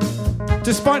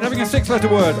 Despite having a 6-letter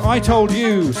word, I told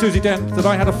you, Susie Dent, that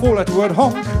I had a 4-letter word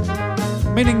honk,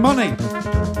 meaning money.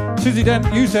 Susie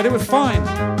Dent, you said it was fine.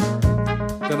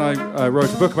 Then I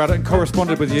wrote a book about it and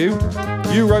corresponded with you.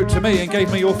 You wrote to me and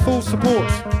gave me your full support.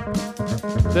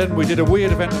 Then we did a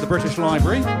weird event at the British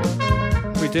Library.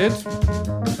 We did.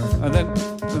 And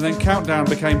then Countdown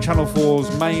became Channel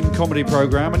 4's main comedy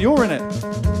programme, and you're in it.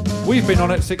 We've been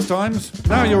on it 6 times.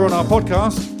 Now you're on our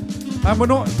podcast, and we're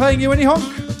not paying you any honk.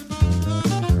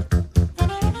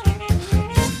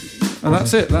 And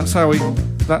that's it. That's how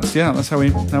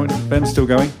Ben's still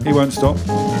going. He won't stop.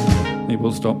 He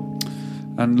will stop.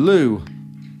 And Lou,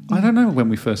 I don't know when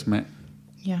we first met.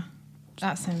 Yeah,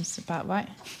 that sounds about right.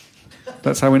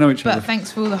 That's how we know each other. But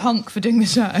thanks for all the honk for doing the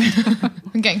show.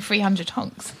 I'm getting 300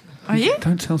 honks. Are you?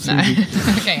 Don't tell Susie.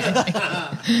 No. Okay.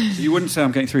 You wouldn't say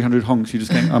I'm getting 300 honks. You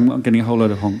just getting, I'm getting a whole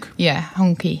load of honk. Yeah,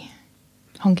 honky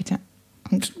town.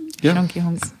 Yeah. Donkey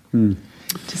honks.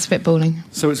 Just spitballing.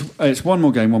 So it's one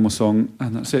more game, one more song,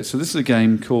 and that's it. So this is a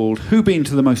game called Who Been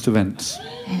to the Most Events?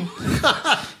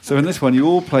 So in this one, you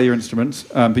all play your instruments,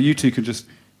 but you two can just,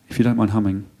 if you don't mind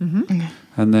humming. Okay.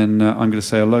 And then I'm going to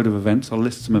say a load of events. I'll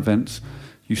list some events.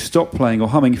 You stop playing or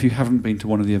humming if you haven't been to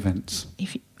one of the events.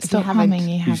 If you stop humming,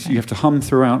 you haven't. You have to hum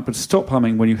throughout, but stop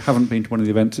humming when you haven't been to one of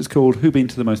the events. It's called Who Been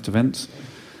to the Most Events?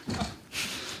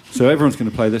 So everyone's going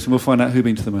to play this, and we'll find out who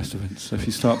been to the most events. So if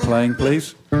you start playing,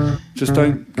 please, just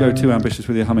don't go too ambitious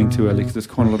with your humming too early, because there's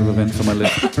quite a lot of events on my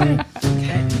list.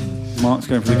 Mark's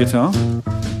going for the guitar.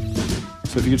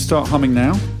 So if you could start humming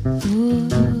now.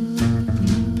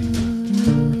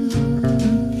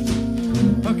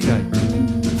 Okay.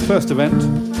 First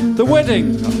event, the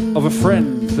wedding of a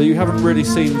friend that you haven't really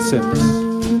seen since.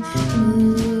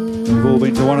 You've all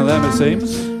been to one of them, it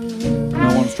seems.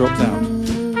 No one's dropped out.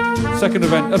 Second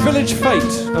event, a village fete.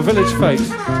 A village fete.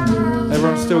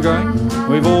 Everyone's still going?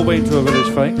 We've all been to a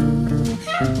village fete.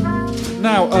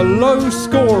 Now, a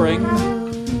low-scoring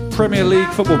Premier League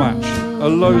football match. A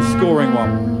low-scoring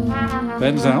one.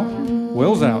 Ben's out.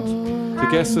 Will's out. The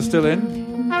guests are still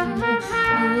in.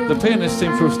 The pianist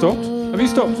seems to have stopped. Have you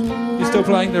stopped? He's still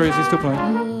playing? There he is, he's still playing.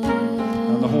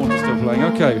 And the horn is still playing.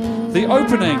 Okay. The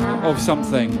opening of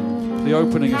something. The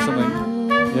opening of something.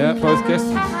 Yeah, both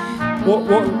guests.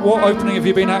 What opening have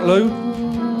you been at, Lou?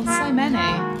 So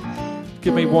many.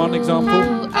 Give me one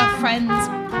example. A friend's...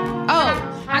 Oh,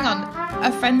 hang on.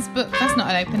 a friend's book. That's not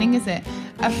an opening, is it?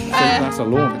 That's a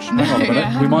launch. Hang on a minute.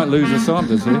 yeah. We might lose a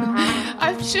Sanders here.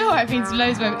 I'm sure I've been to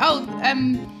loads of.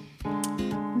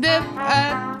 The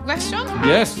restaurant.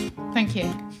 Yes. Thank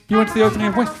you. You went to the opening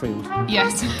of Westfield.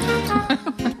 Yes.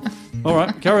 All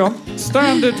right, carry on.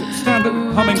 Standard,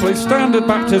 humming please. Standard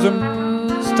baptism.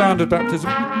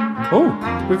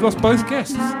 Oh, we've lost both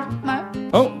guests. No,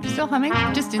 Oh, still humming.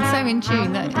 Just so in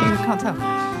tune that you can't tell.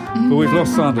 but we've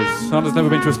lost Sanders. Sanders never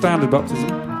been to a standard baptism.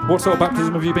 What sort of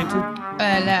baptism have you been to?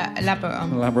 Elaborate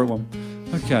on. Elaborate one.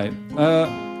 Okay.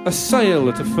 A sale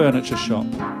at a furniture shop.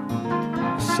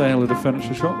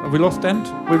 Have we lost Dent?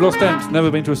 We've lost Dent. Never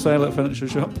been to a sale at a furniture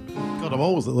shop. God, I'm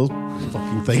always at those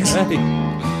fucking things. Hey.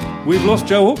 We've lost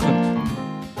Joe Auckland.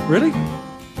 Really?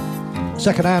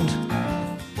 Second hand.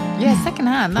 Yeah, second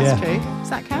hand. That's Yeah. true. Does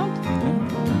that count?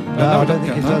 No, I don't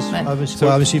think it does. No.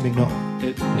 I'm assuming not.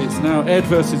 It's now Ed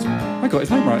versus... I got his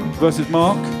name right. Versus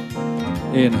Mark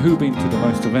in Who Been to the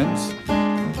Most Events.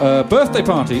 Birthday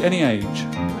party, any age.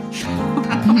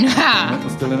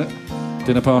 That's still in it.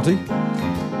 Dinner party.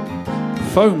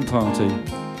 Foam party.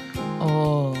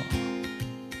 Oh.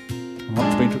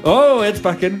 Mark's been to... Oh, Ed's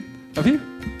back in. Have you?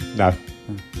 No.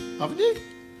 Haven't you?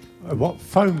 What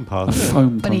foam A party? foam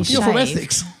When party. he's You're from shaved.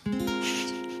 Essex.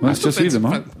 Let's just see them,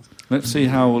 Mark. Let's see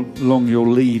how long your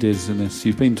lead is in this.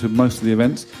 You've been to most of the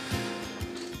events.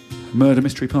 Murder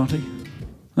mystery party.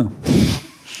 Oh.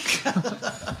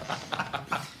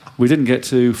 We didn't get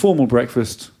to formal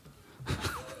breakfast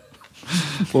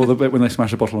or the bit when they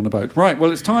smash a bottle on a boat. Right,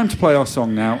 well, it's time to play our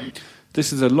song now.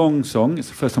 This is a long song. It's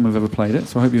the first time we've ever played it,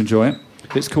 so I hope you enjoy it.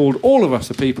 It's called All of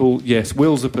Us Are People. Yes,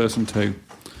 Will's a person too.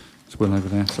 It's Will over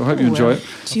there, so I hope you enjoy it.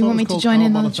 Do you want me to join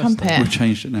in on the trumpet? We've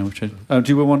changed it now.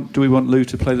 Do we want Lou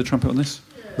to play the trumpet on this?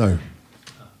 No.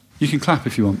 You can clap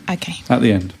if you want. Okay. At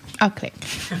the end. I'll click.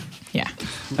 Yeah.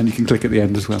 And you can click at the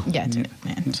end as well. Yeah, do it at the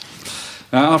end.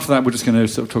 After that, we're just going to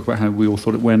sort of talk about how we all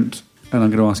thought it went, and I'm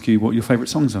going to ask you what your favourite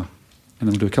songs are. And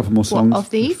then we'll do a couple more songs. What, of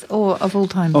these or of all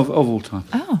time? Of all time.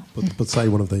 Oh. But say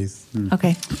one of these.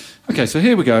 Okay. Okay, so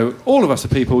here we go. All of us are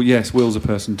people. Yes, Will's a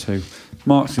person too.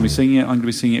 Mark's going to be singing it. I'm going to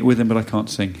be singing it with him, but I can't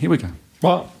sing. Here we go.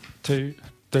 1, 2,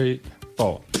 3,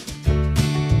 4.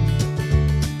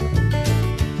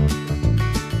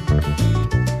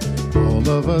 All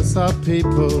of us are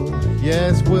people.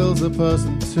 Yes, Will's a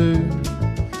person too.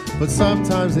 But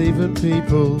sometimes even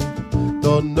people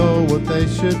don't know what they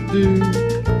should do.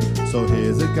 So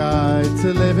here's a guide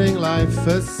to living life,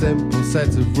 a simple set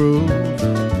of rules.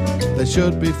 They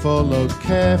should be followed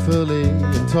carefully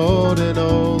and taught in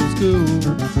all schools.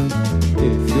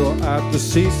 If you're at the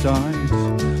seaside,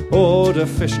 order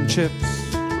fish and chips.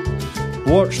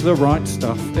 Watch the right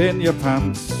stuff in your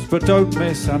pants, but don't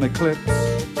miss an eclipse.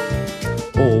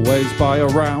 Always buy a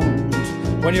round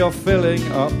when you're filling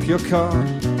up your car.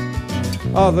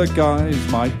 Other guys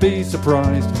might be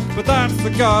surprised, but that's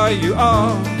the guy you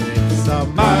are. It's a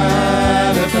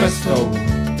manifesto.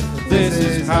 This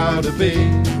is how to be.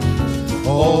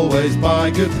 Always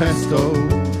buy good pesto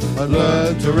and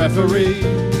learn to referee.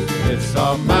 It's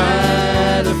a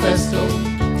manifesto.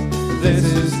 This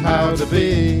is how to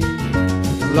be.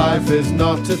 Life is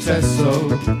not a test, so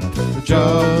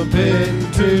jump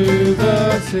into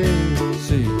the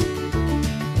sea.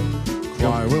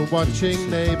 Cry when watching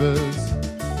neighbours,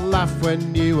 laugh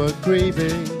when you are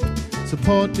grieving.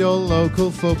 Support your local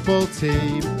football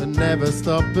team and never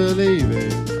stop believing.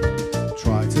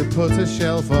 Try to put a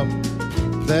shelf up,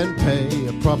 then pay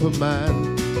a proper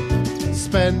man.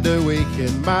 Spend a week in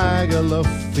Magaluf,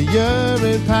 a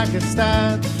year in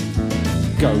Pakistan.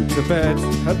 Go to bed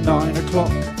at 9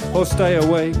 o'clock or stay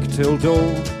awake till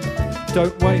dawn.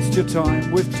 Don't waste your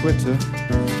time with Twitter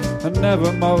and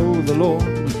never mow the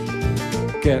lawn.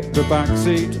 Get the back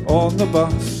seat on the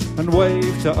bus and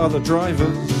wave to other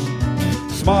drivers.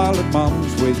 Smile at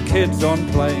mums with kids on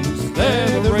planes,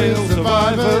 they're the real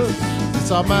survivors.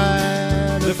 It's our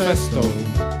manifesto.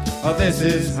 This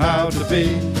is how to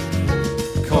be.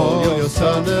 Call your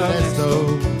son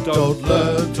Ernesto. Don't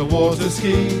learn to water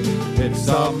ski. It's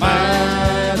our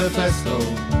manifesto.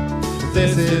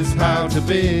 This is how to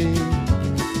be.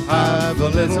 Have a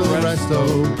little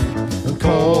resto and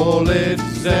call it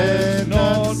Zen,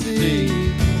 not D.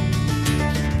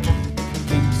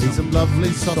 Eat some lovely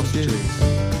sausages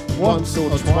once or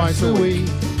twice a week.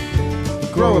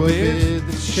 Grow a beard,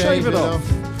 shave it off,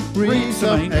 read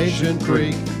some ancient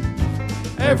Greek.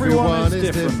 Everyone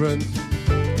is different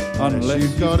unless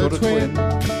you've got a twin.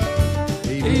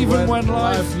 Even when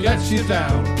life lets you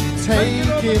down, take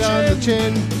it on the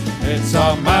chin. It's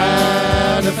our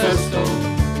manifesto.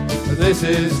 This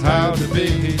is how to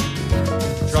be.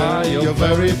 Try your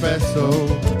very best, so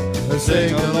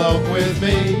sing along with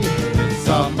me. It's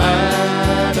our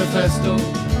manifesto.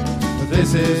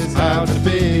 This is how to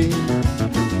be.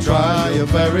 Try your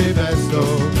very best,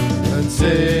 oh, and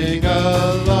sing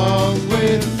along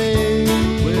with me.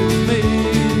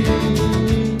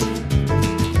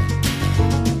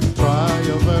 Try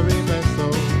your very best,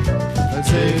 oh, and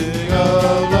sing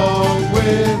along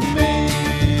with me.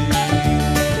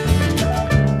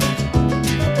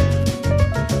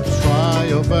 Try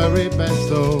your very best,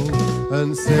 oh,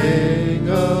 and sing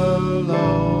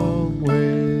along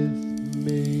with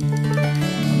me.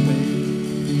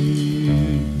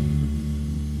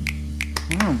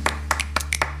 Wow.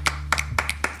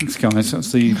 Thanks, guys.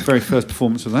 That's the very first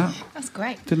performance of that. That's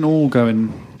great. Didn't all go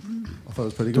in I thought it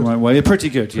was pretty the good. right way. Pretty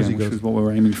good, yeah, Pretty which good. was what we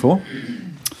were aiming for.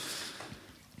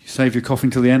 You saved your coughing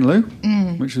till the end, Lou,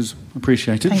 which is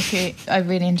appreciated. Thank you. I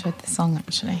really enjoyed the song,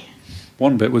 actually.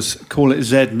 One bit was call it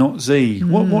Z, not Z.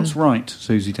 What's right,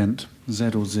 Susie Dent?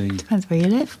 Z or Z? Depends where you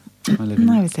live. I live in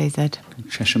I would say Z.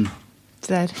 Chesham.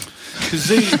 Z. Because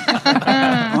Z,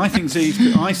 I think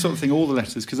Z, I sort of think all the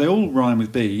letters, because they all rhyme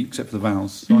with B, except for the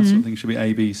vowels. So I sort of think it should be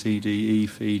A, B, C, D, E,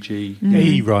 F, E, G.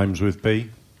 E rhymes with B.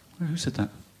 Who said that?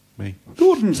 Me.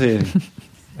 Gordon's here.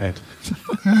 Ed.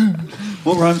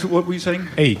 What rhymes? What were you saying?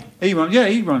 E. E rhymes. Yeah,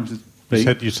 E rhymes with B.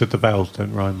 You said the vowels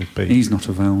don't rhyme with B. E's not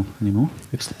a vowel anymore.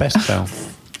 It's the best vowel.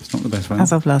 It's not the best vowel.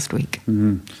 As of last week.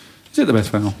 Is it the best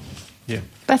vowel? Yeah.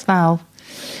 Best vowel,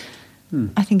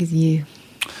 I think, is U.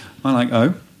 I like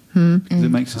O. 'Cause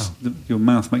it makes your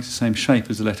mouth makes the same shape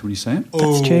as the letter when you say it.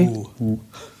 That's true.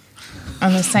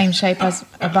 And the same shape as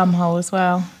a bumhole as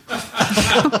well.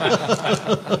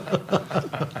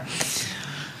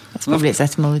 That's probably its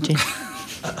etymology.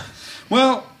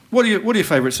 Well, what are your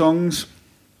favourite songs?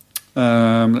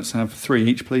 Let's have 3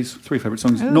 each, please. 3 favourite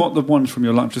songs. Not the ones from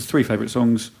your life, just 3 favourite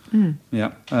songs.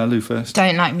 Yeah. Lou first.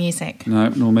 Don't like music. No,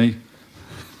 nor me.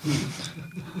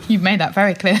 You've made that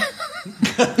very clear.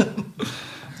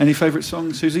 Any favourite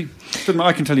songs, Susie?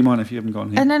 I can tell you mine if you haven't got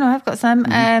any. No, I've got some.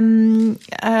 I'm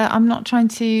not trying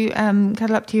to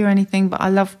cuddle up to you or anything, but I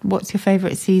love What's Your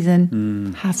Favourite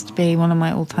Season. Has to be one of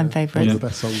my all-time One favourites. of the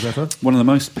best songs ever. One of the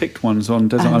most picked ones on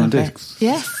Desert I Island love it. Discs.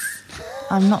 Yes,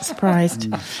 I'm not surprised.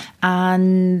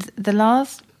 And the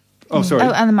Lars. Oh, sorry.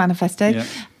 Oh, and the Manifesto. Yeah.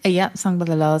 Yeah, sung by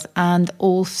the Lars. And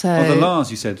also... Oh, the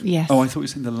Lars, you said? Yes. Oh, I thought you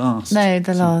said the last. No,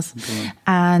 the Lars.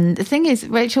 And the thing is,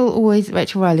 Rachel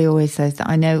Riley always says that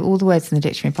I know all the words in the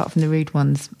dictionary apart from the rude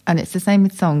ones. And it's the same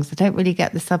with songs. I don't really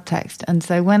get the subtext. And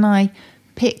so when I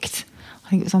picked, I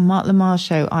think it was on Mark Lamar's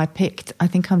show, I picked I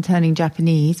Think I'm Turning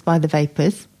Japanese by The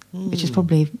Vapors, which is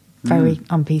probably very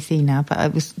un-PC now, but I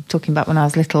was talking about when I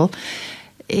was little.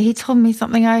 He told me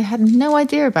something I had no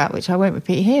idea about, which I won't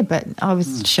repeat here, but I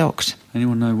was shocked.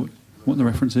 Anyone know what the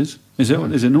reference is? Is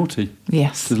it naughty?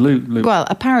 Yes. 'Cause Lou. Well,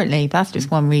 apparently, that's just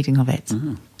one reading of it.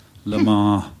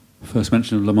 Lamar. First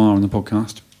mention of Lamar on the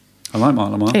podcast. I like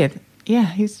Mark Lamar. Yeah,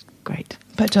 he's great.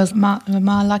 But does Mark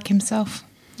Lamar like himself?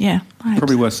 Yeah. I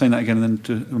Probably worth saying that again and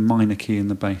then do a minor key in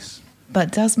the bass.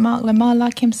 But does Mark Lamar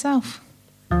like himself?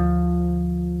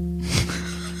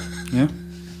 Yeah?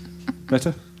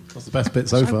 Better? That's the best bit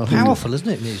so far. Powerful, isn't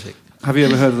it, music? Have you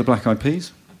ever heard of the Black Eyed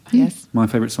Peas? Yes. My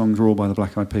favourite songs are all by the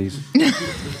Black Eyed Peas.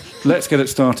 Let's Get It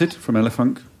Started from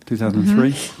Elefunk,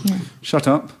 2003. Shut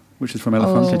Up, which is from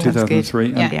Elefunk in that's 2003.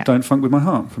 good. And Yeah. Don't Funk With My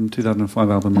Heart from 2005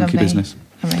 album Monkey Lovely. Business.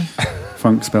 Lovely.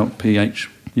 Funk spelt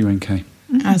Phunk.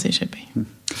 As it should be.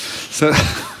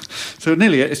 So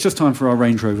nearly it's just time for our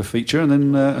Range Rover feature, and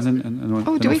then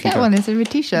Oh, do we get one? Is it a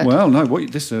T-shirt? Well, no.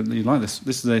 You like this?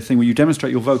 This is a thing where you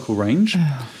demonstrate your vocal range.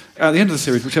 At the end of the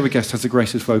series, whichever guest has the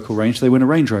greatest vocal range, they win a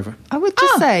Range Rover. I would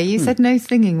just say you said no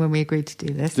singing when we agreed to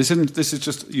do this. This is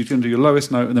just you're going to do your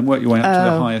lowest note and then work your way up to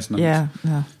the highest note. Yeah,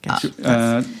 no,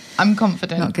 I'm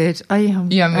confident. not good. Are you?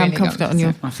 Yeah, I'm really confident on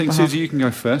your. I think behalf. Susie, you can go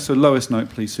first. So lowest note,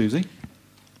 please, Susie.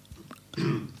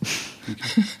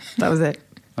 That was it.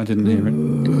 I didn't hear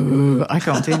it. I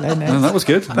can't do low notes. No, that was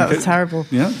good. That was terrible.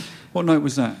 Yeah. What note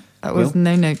was that? That was Will?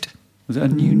 no note. Was it a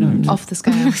new note? Off the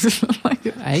scale. Like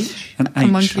H? An a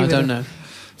monkey H. I with don't a- know.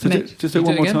 So Note. just do it one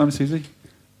Do it more again? time, Susie.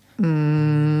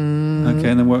 Okay,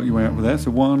 and then work your way up with there.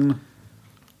 So 1,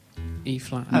 E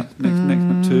flat. next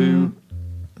note, 2,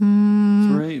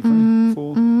 3,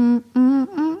 4,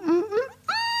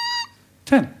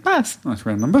 10. Nice. Nice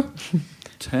round number.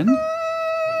 10.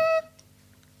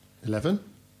 11,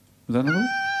 Was that another one?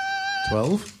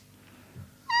 12,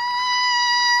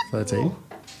 13.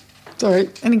 Sorry.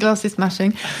 Any glasses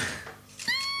smashing?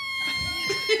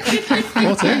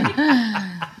 14.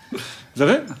 Is that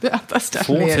it? Yeah, that's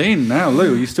definitely 14 now.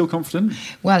 Lou, are you still confident?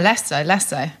 Well, less so.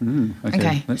 Okay.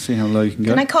 Okay. Let's see how low you can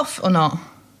go. Can I cough or not?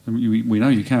 We know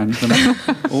you can. You've done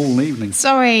it all evening.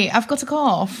 Sorry, I've got a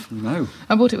cough. No.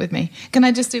 I brought it with me. Can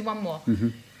I just do one more? Mm-hmm.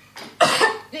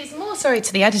 It's more sorry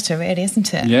to the editor, really,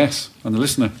 isn't it? Yes, and the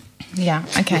listener. Yeah,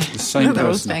 okay. The same They're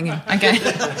all person. staying in. Okay.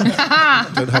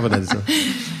 Don't have an editor.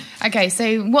 Okay,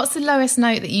 so what's the lowest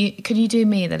note that you... Could you do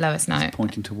me the lowest note?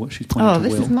 Pointing to what she's pointing Oh, to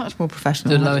this Will. is much more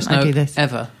professional. The Why lowest didn't I do note this?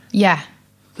 ever. Yeah.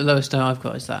 The lowest note I've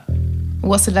got is that.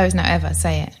 What's the lowest note ever?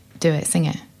 Say it. Do it. Sing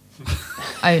it.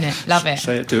 Own it. Love it.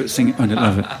 Say it, do it, sing it, own it,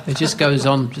 love it. It just goes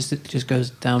on. It just goes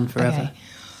down forever. Okay.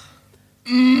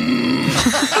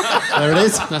 There it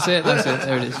is. That's it.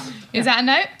 There it is. Is that a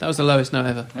note? That was the lowest note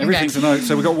ever. Everything's a note,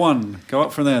 so we've got one. Go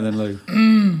up from there then, Lou.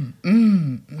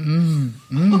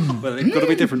 Well, it's got to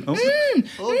be different. Oh.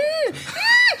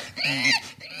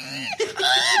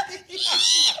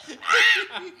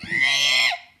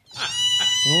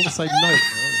 We're all the same note.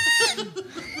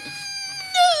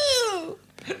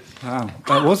 Wow,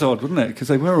 that was odd, wasn't it? Because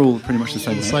they were all pretty much the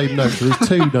same. The same note. There was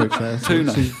two notes there. Two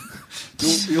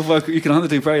notes. Your vocal, you can either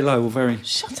do very low or very...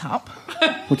 Shut up.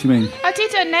 What do you mean? I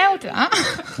did. I nailed that.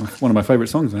 One of my favourite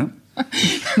songs, that.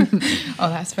 Oh,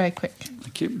 that's very quick.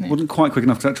 It wasn't quite quick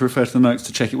enough because I had to refer to the notes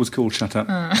to check it was called Shut Up.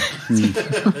 We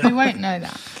won't know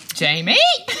that. Jamie?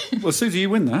 Well, Susie, you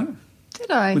win that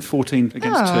Did I? with 14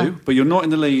 against Oh. 2, but you're not in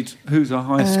the lead. Who's our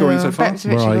highest scoring so far? back to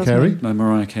Richard Mariah Osman. Carey. No,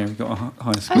 Mariah Carey got a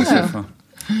highest score so Oh. far.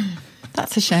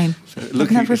 That's a shame. So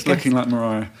I've never it's looking like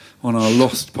Mariah on our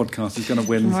Lost podcast is going to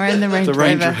win. We're in the Range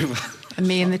Rover. And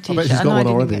me in the bet t-shirt. she's got I one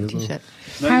didn't already get a as well. t-shirt.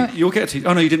 No, you'll get a t-shirt.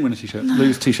 Oh, no, you didn't win a t-shirt.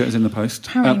 Lou's t-shirt is in the post.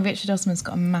 Apparently Richard Osman's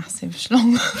got a massive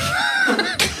schlong.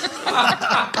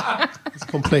 It's a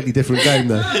completely different game,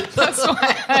 though. That's what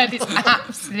I heard. It's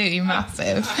absolutely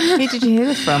massive. Who did you hear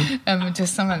this from?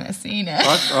 Just someone that's seen it.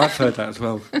 I've heard that as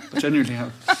well. I genuinely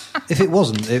have. If it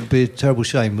wasn't, it would be a terrible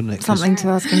shame, wouldn't it? 'Cause- Something to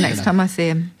ask him next time I see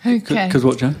him. Okay. Because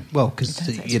what, Jan? Well, because,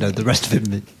 the rest of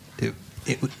him,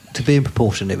 it would, to be in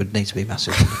proportion, it would need to be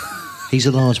massive. He's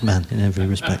a large man in every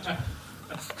respect. I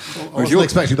wasn't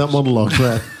expecting that monologue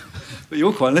there. But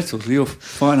you're quite little, so you're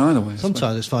fine either way.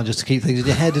 Sometimes it's fine just to keep things in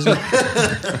your head, isn't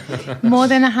it? More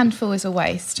than a handful is a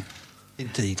waste.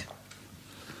 Indeed.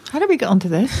 How did we get onto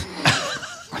this?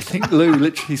 I think Lou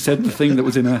literally said the thing that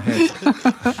was in her head.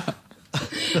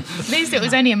 At least it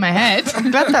was only in my head. I'm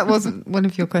glad that wasn't one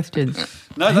of your questions.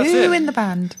 No, that's Who it. in the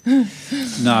band?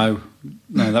 No,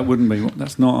 that wouldn't be.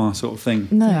 That's not our sort of thing.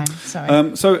 No.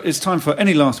 Sorry. So it's time for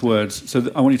any last words. So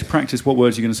I want you to practice what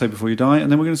words you're going to say before you die, and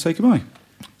then we're going to say goodbye.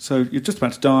 So you're just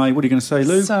about to die. What are you going to say,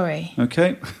 Lou? Sorry.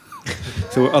 Okay.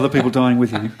 So are other people dying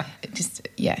with you? Just,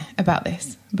 about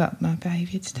this. About my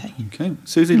behaviour today. Okay.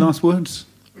 Susie, last words?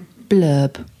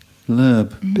 Blurb. Blurb.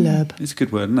 Blurb. It's a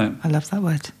good word, isn't it? I love that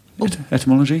word.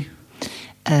 Etymology?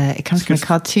 It comes from a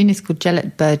cartoonist called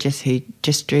Gellett Burgess, who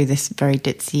just drew this very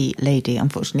ditzy lady,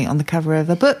 unfortunately, on the cover of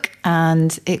a book,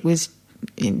 and it was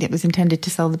intended to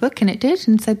sell the book, and it did,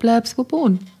 and so blurbs were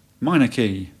born. Minor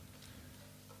key.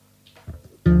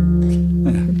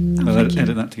 I'll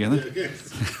edit that together.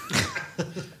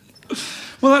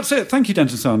 Well, that's it. Thank you,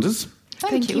 Denton Sanders.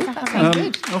 Thank you. That sounds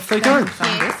good. Off they go.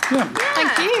 Yeah.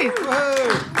 Thank you.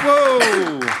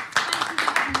 Whoa!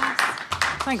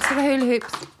 Thanks for the hula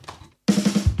hoops.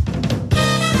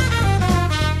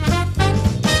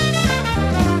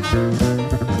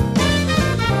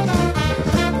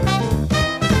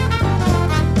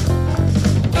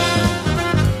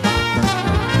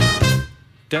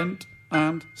 Dent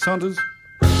and Sanders.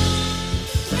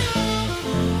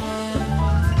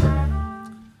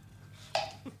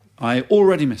 I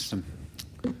already missed them.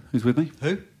 Who's with me?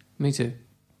 Who? Me too.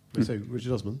 So,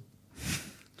 Richard Osman.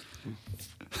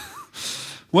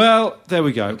 Well, there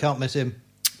we go. Can't miss him.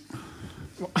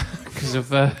 Because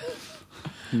of...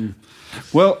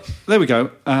 Well, there we go.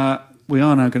 We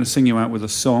are now going to sing you out with a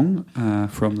song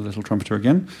from The Little Trumpeter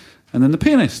again. And then the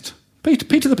pianist,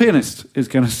 Peter the pianist, is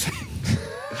going to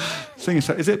sing us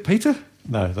out. Is it Peter?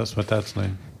 No, that's my dad's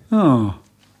name. Oh,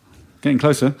 getting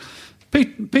closer.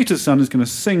 Peter's son is going to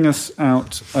sing us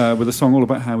out with a song all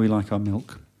about how we like our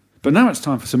milk. But now it's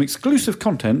time for some exclusive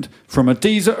content from a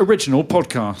Deezer original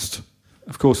podcast.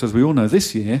 Of course, as we all know,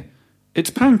 this year, it's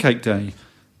Pancake Day.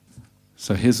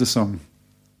 So here's the song.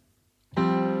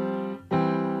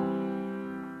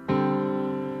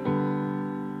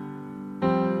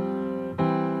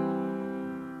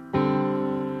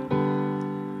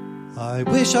 I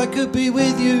wish I could be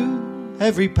with you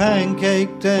every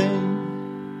pancake day,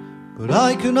 but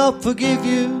I cannot forgive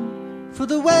you for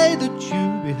the way that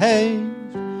you behave.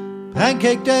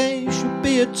 Pancake Day should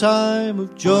be a time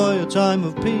of joy, a time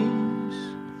of peace,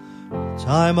 a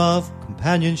time of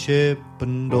companionship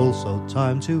and also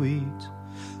time to eat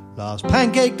Last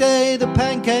pancake day, the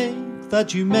pancake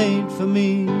that you made for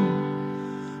me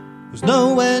was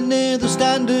nowhere near the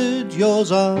standard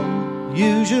yours are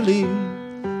usually.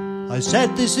 I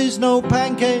said this is no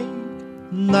pancake,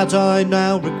 and that I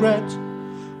now regret.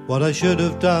 What I should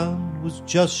have done was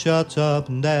just shut up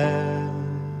and act.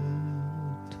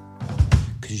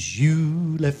 'Cause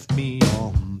you left me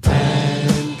on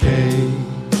pancake,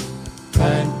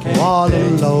 all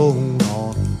alone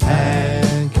on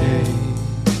pancake,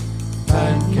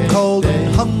 cold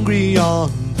and hungry on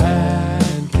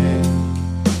pancake,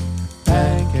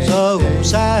 so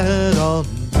sad on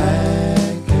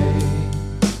pancake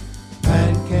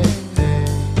day.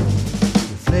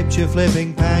 You flipped your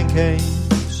flipping pancake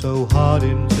so hard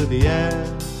into the air.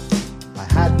 I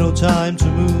had no time to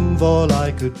move, all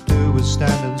I could do was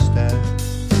stand and stare.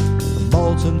 The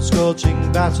molten scorching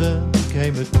batter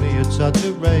came at me at such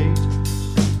a rate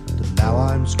that now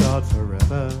I'm scarred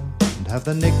forever and have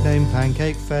the nickname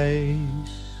Pancake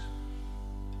Face.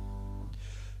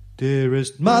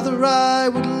 Dearest mother, I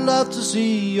would love to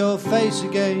see your face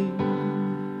again,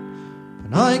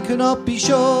 but I cannot be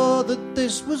sure that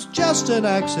this was just an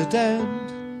accident.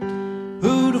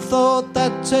 Who'd have thought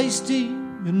that tasty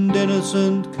and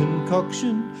innocent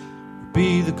concoction would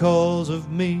be the cause of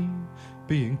me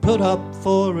being put up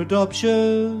for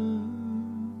adoption?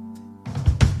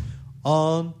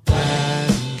 On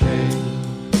pancake,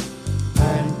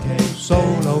 so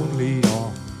lonely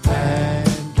on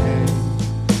pancake,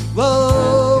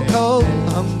 whoa, cold and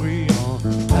hungry on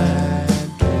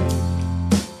pancake,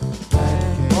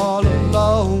 all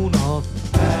alone on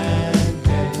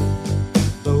pancake,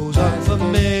 those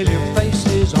unfamiliar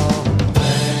faces on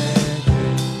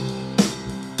pancake,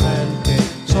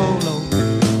 so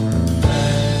lonely on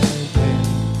pancake,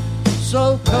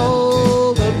 so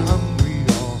cold and hungry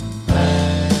on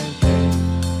pancake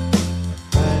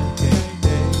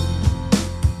day.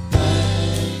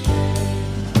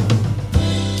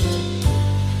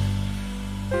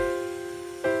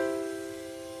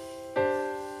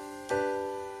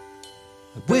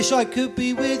 I wish I could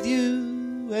be with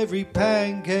you every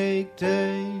pancake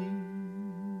day.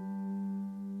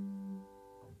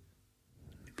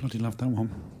 Bloody loved that one.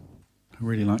 I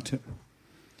really liked it.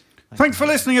 Thanks for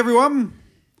listening, everyone.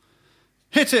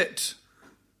 Hit it,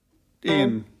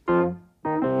 Ian.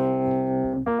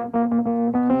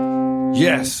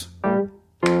 Yes.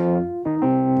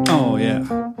 Oh, yeah.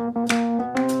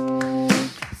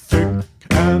 Thick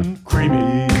and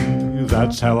creamy,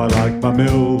 that's how I like my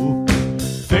milk.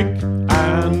 Thick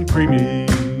and creamy,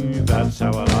 that's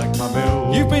how I like my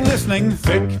milk. You've been listening.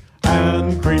 Thick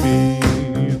and creamy,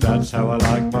 that's how I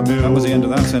like my milk. That was the end of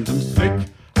that sentence. Thick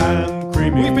and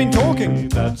creamy. We've been talking.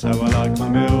 That's how I like my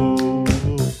milk.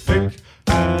 Thick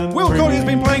and Will creamy. Collier's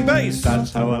been playing bass.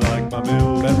 That's how I like my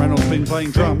milk. Ben Reynolds been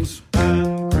playing drums.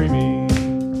 And creamy.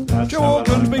 That's Joe how I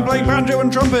Auckland's like been my playing milk. banjo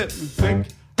and trumpet. Thick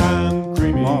and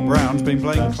creamy. Mark Brown's been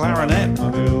playing That's how I clarinet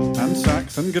like my milk. and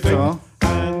sax and guitar.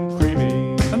 And creamy.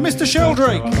 And Mr.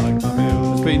 Sheldrake I like my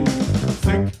milk. has been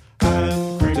Thick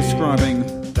and creamy.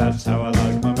 describing That's how I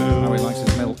like my milk. how he likes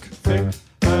his milk. Thick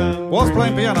and Was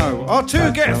playing piano. Our two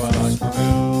That's how I guests like my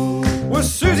milk. were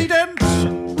Susie Dent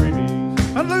Creamy.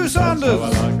 and Lou That's how I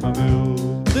Sanders. like my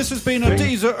milk. This has been a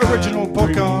Deezer original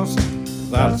podcast.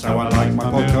 That's how I like my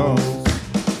podcast.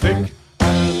 Thick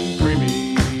and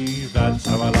creamy. That's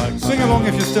how I like my Sing milk. along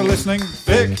if you're still listening.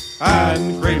 Thick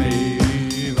and creamy.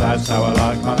 That's how I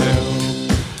like my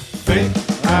milk. Thick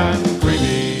and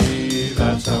creamy.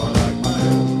 That's how I like my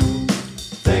milk.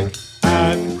 Thick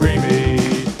and creamy.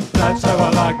 That's how I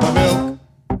like my milk.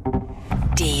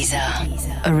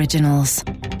 Deezer Originals.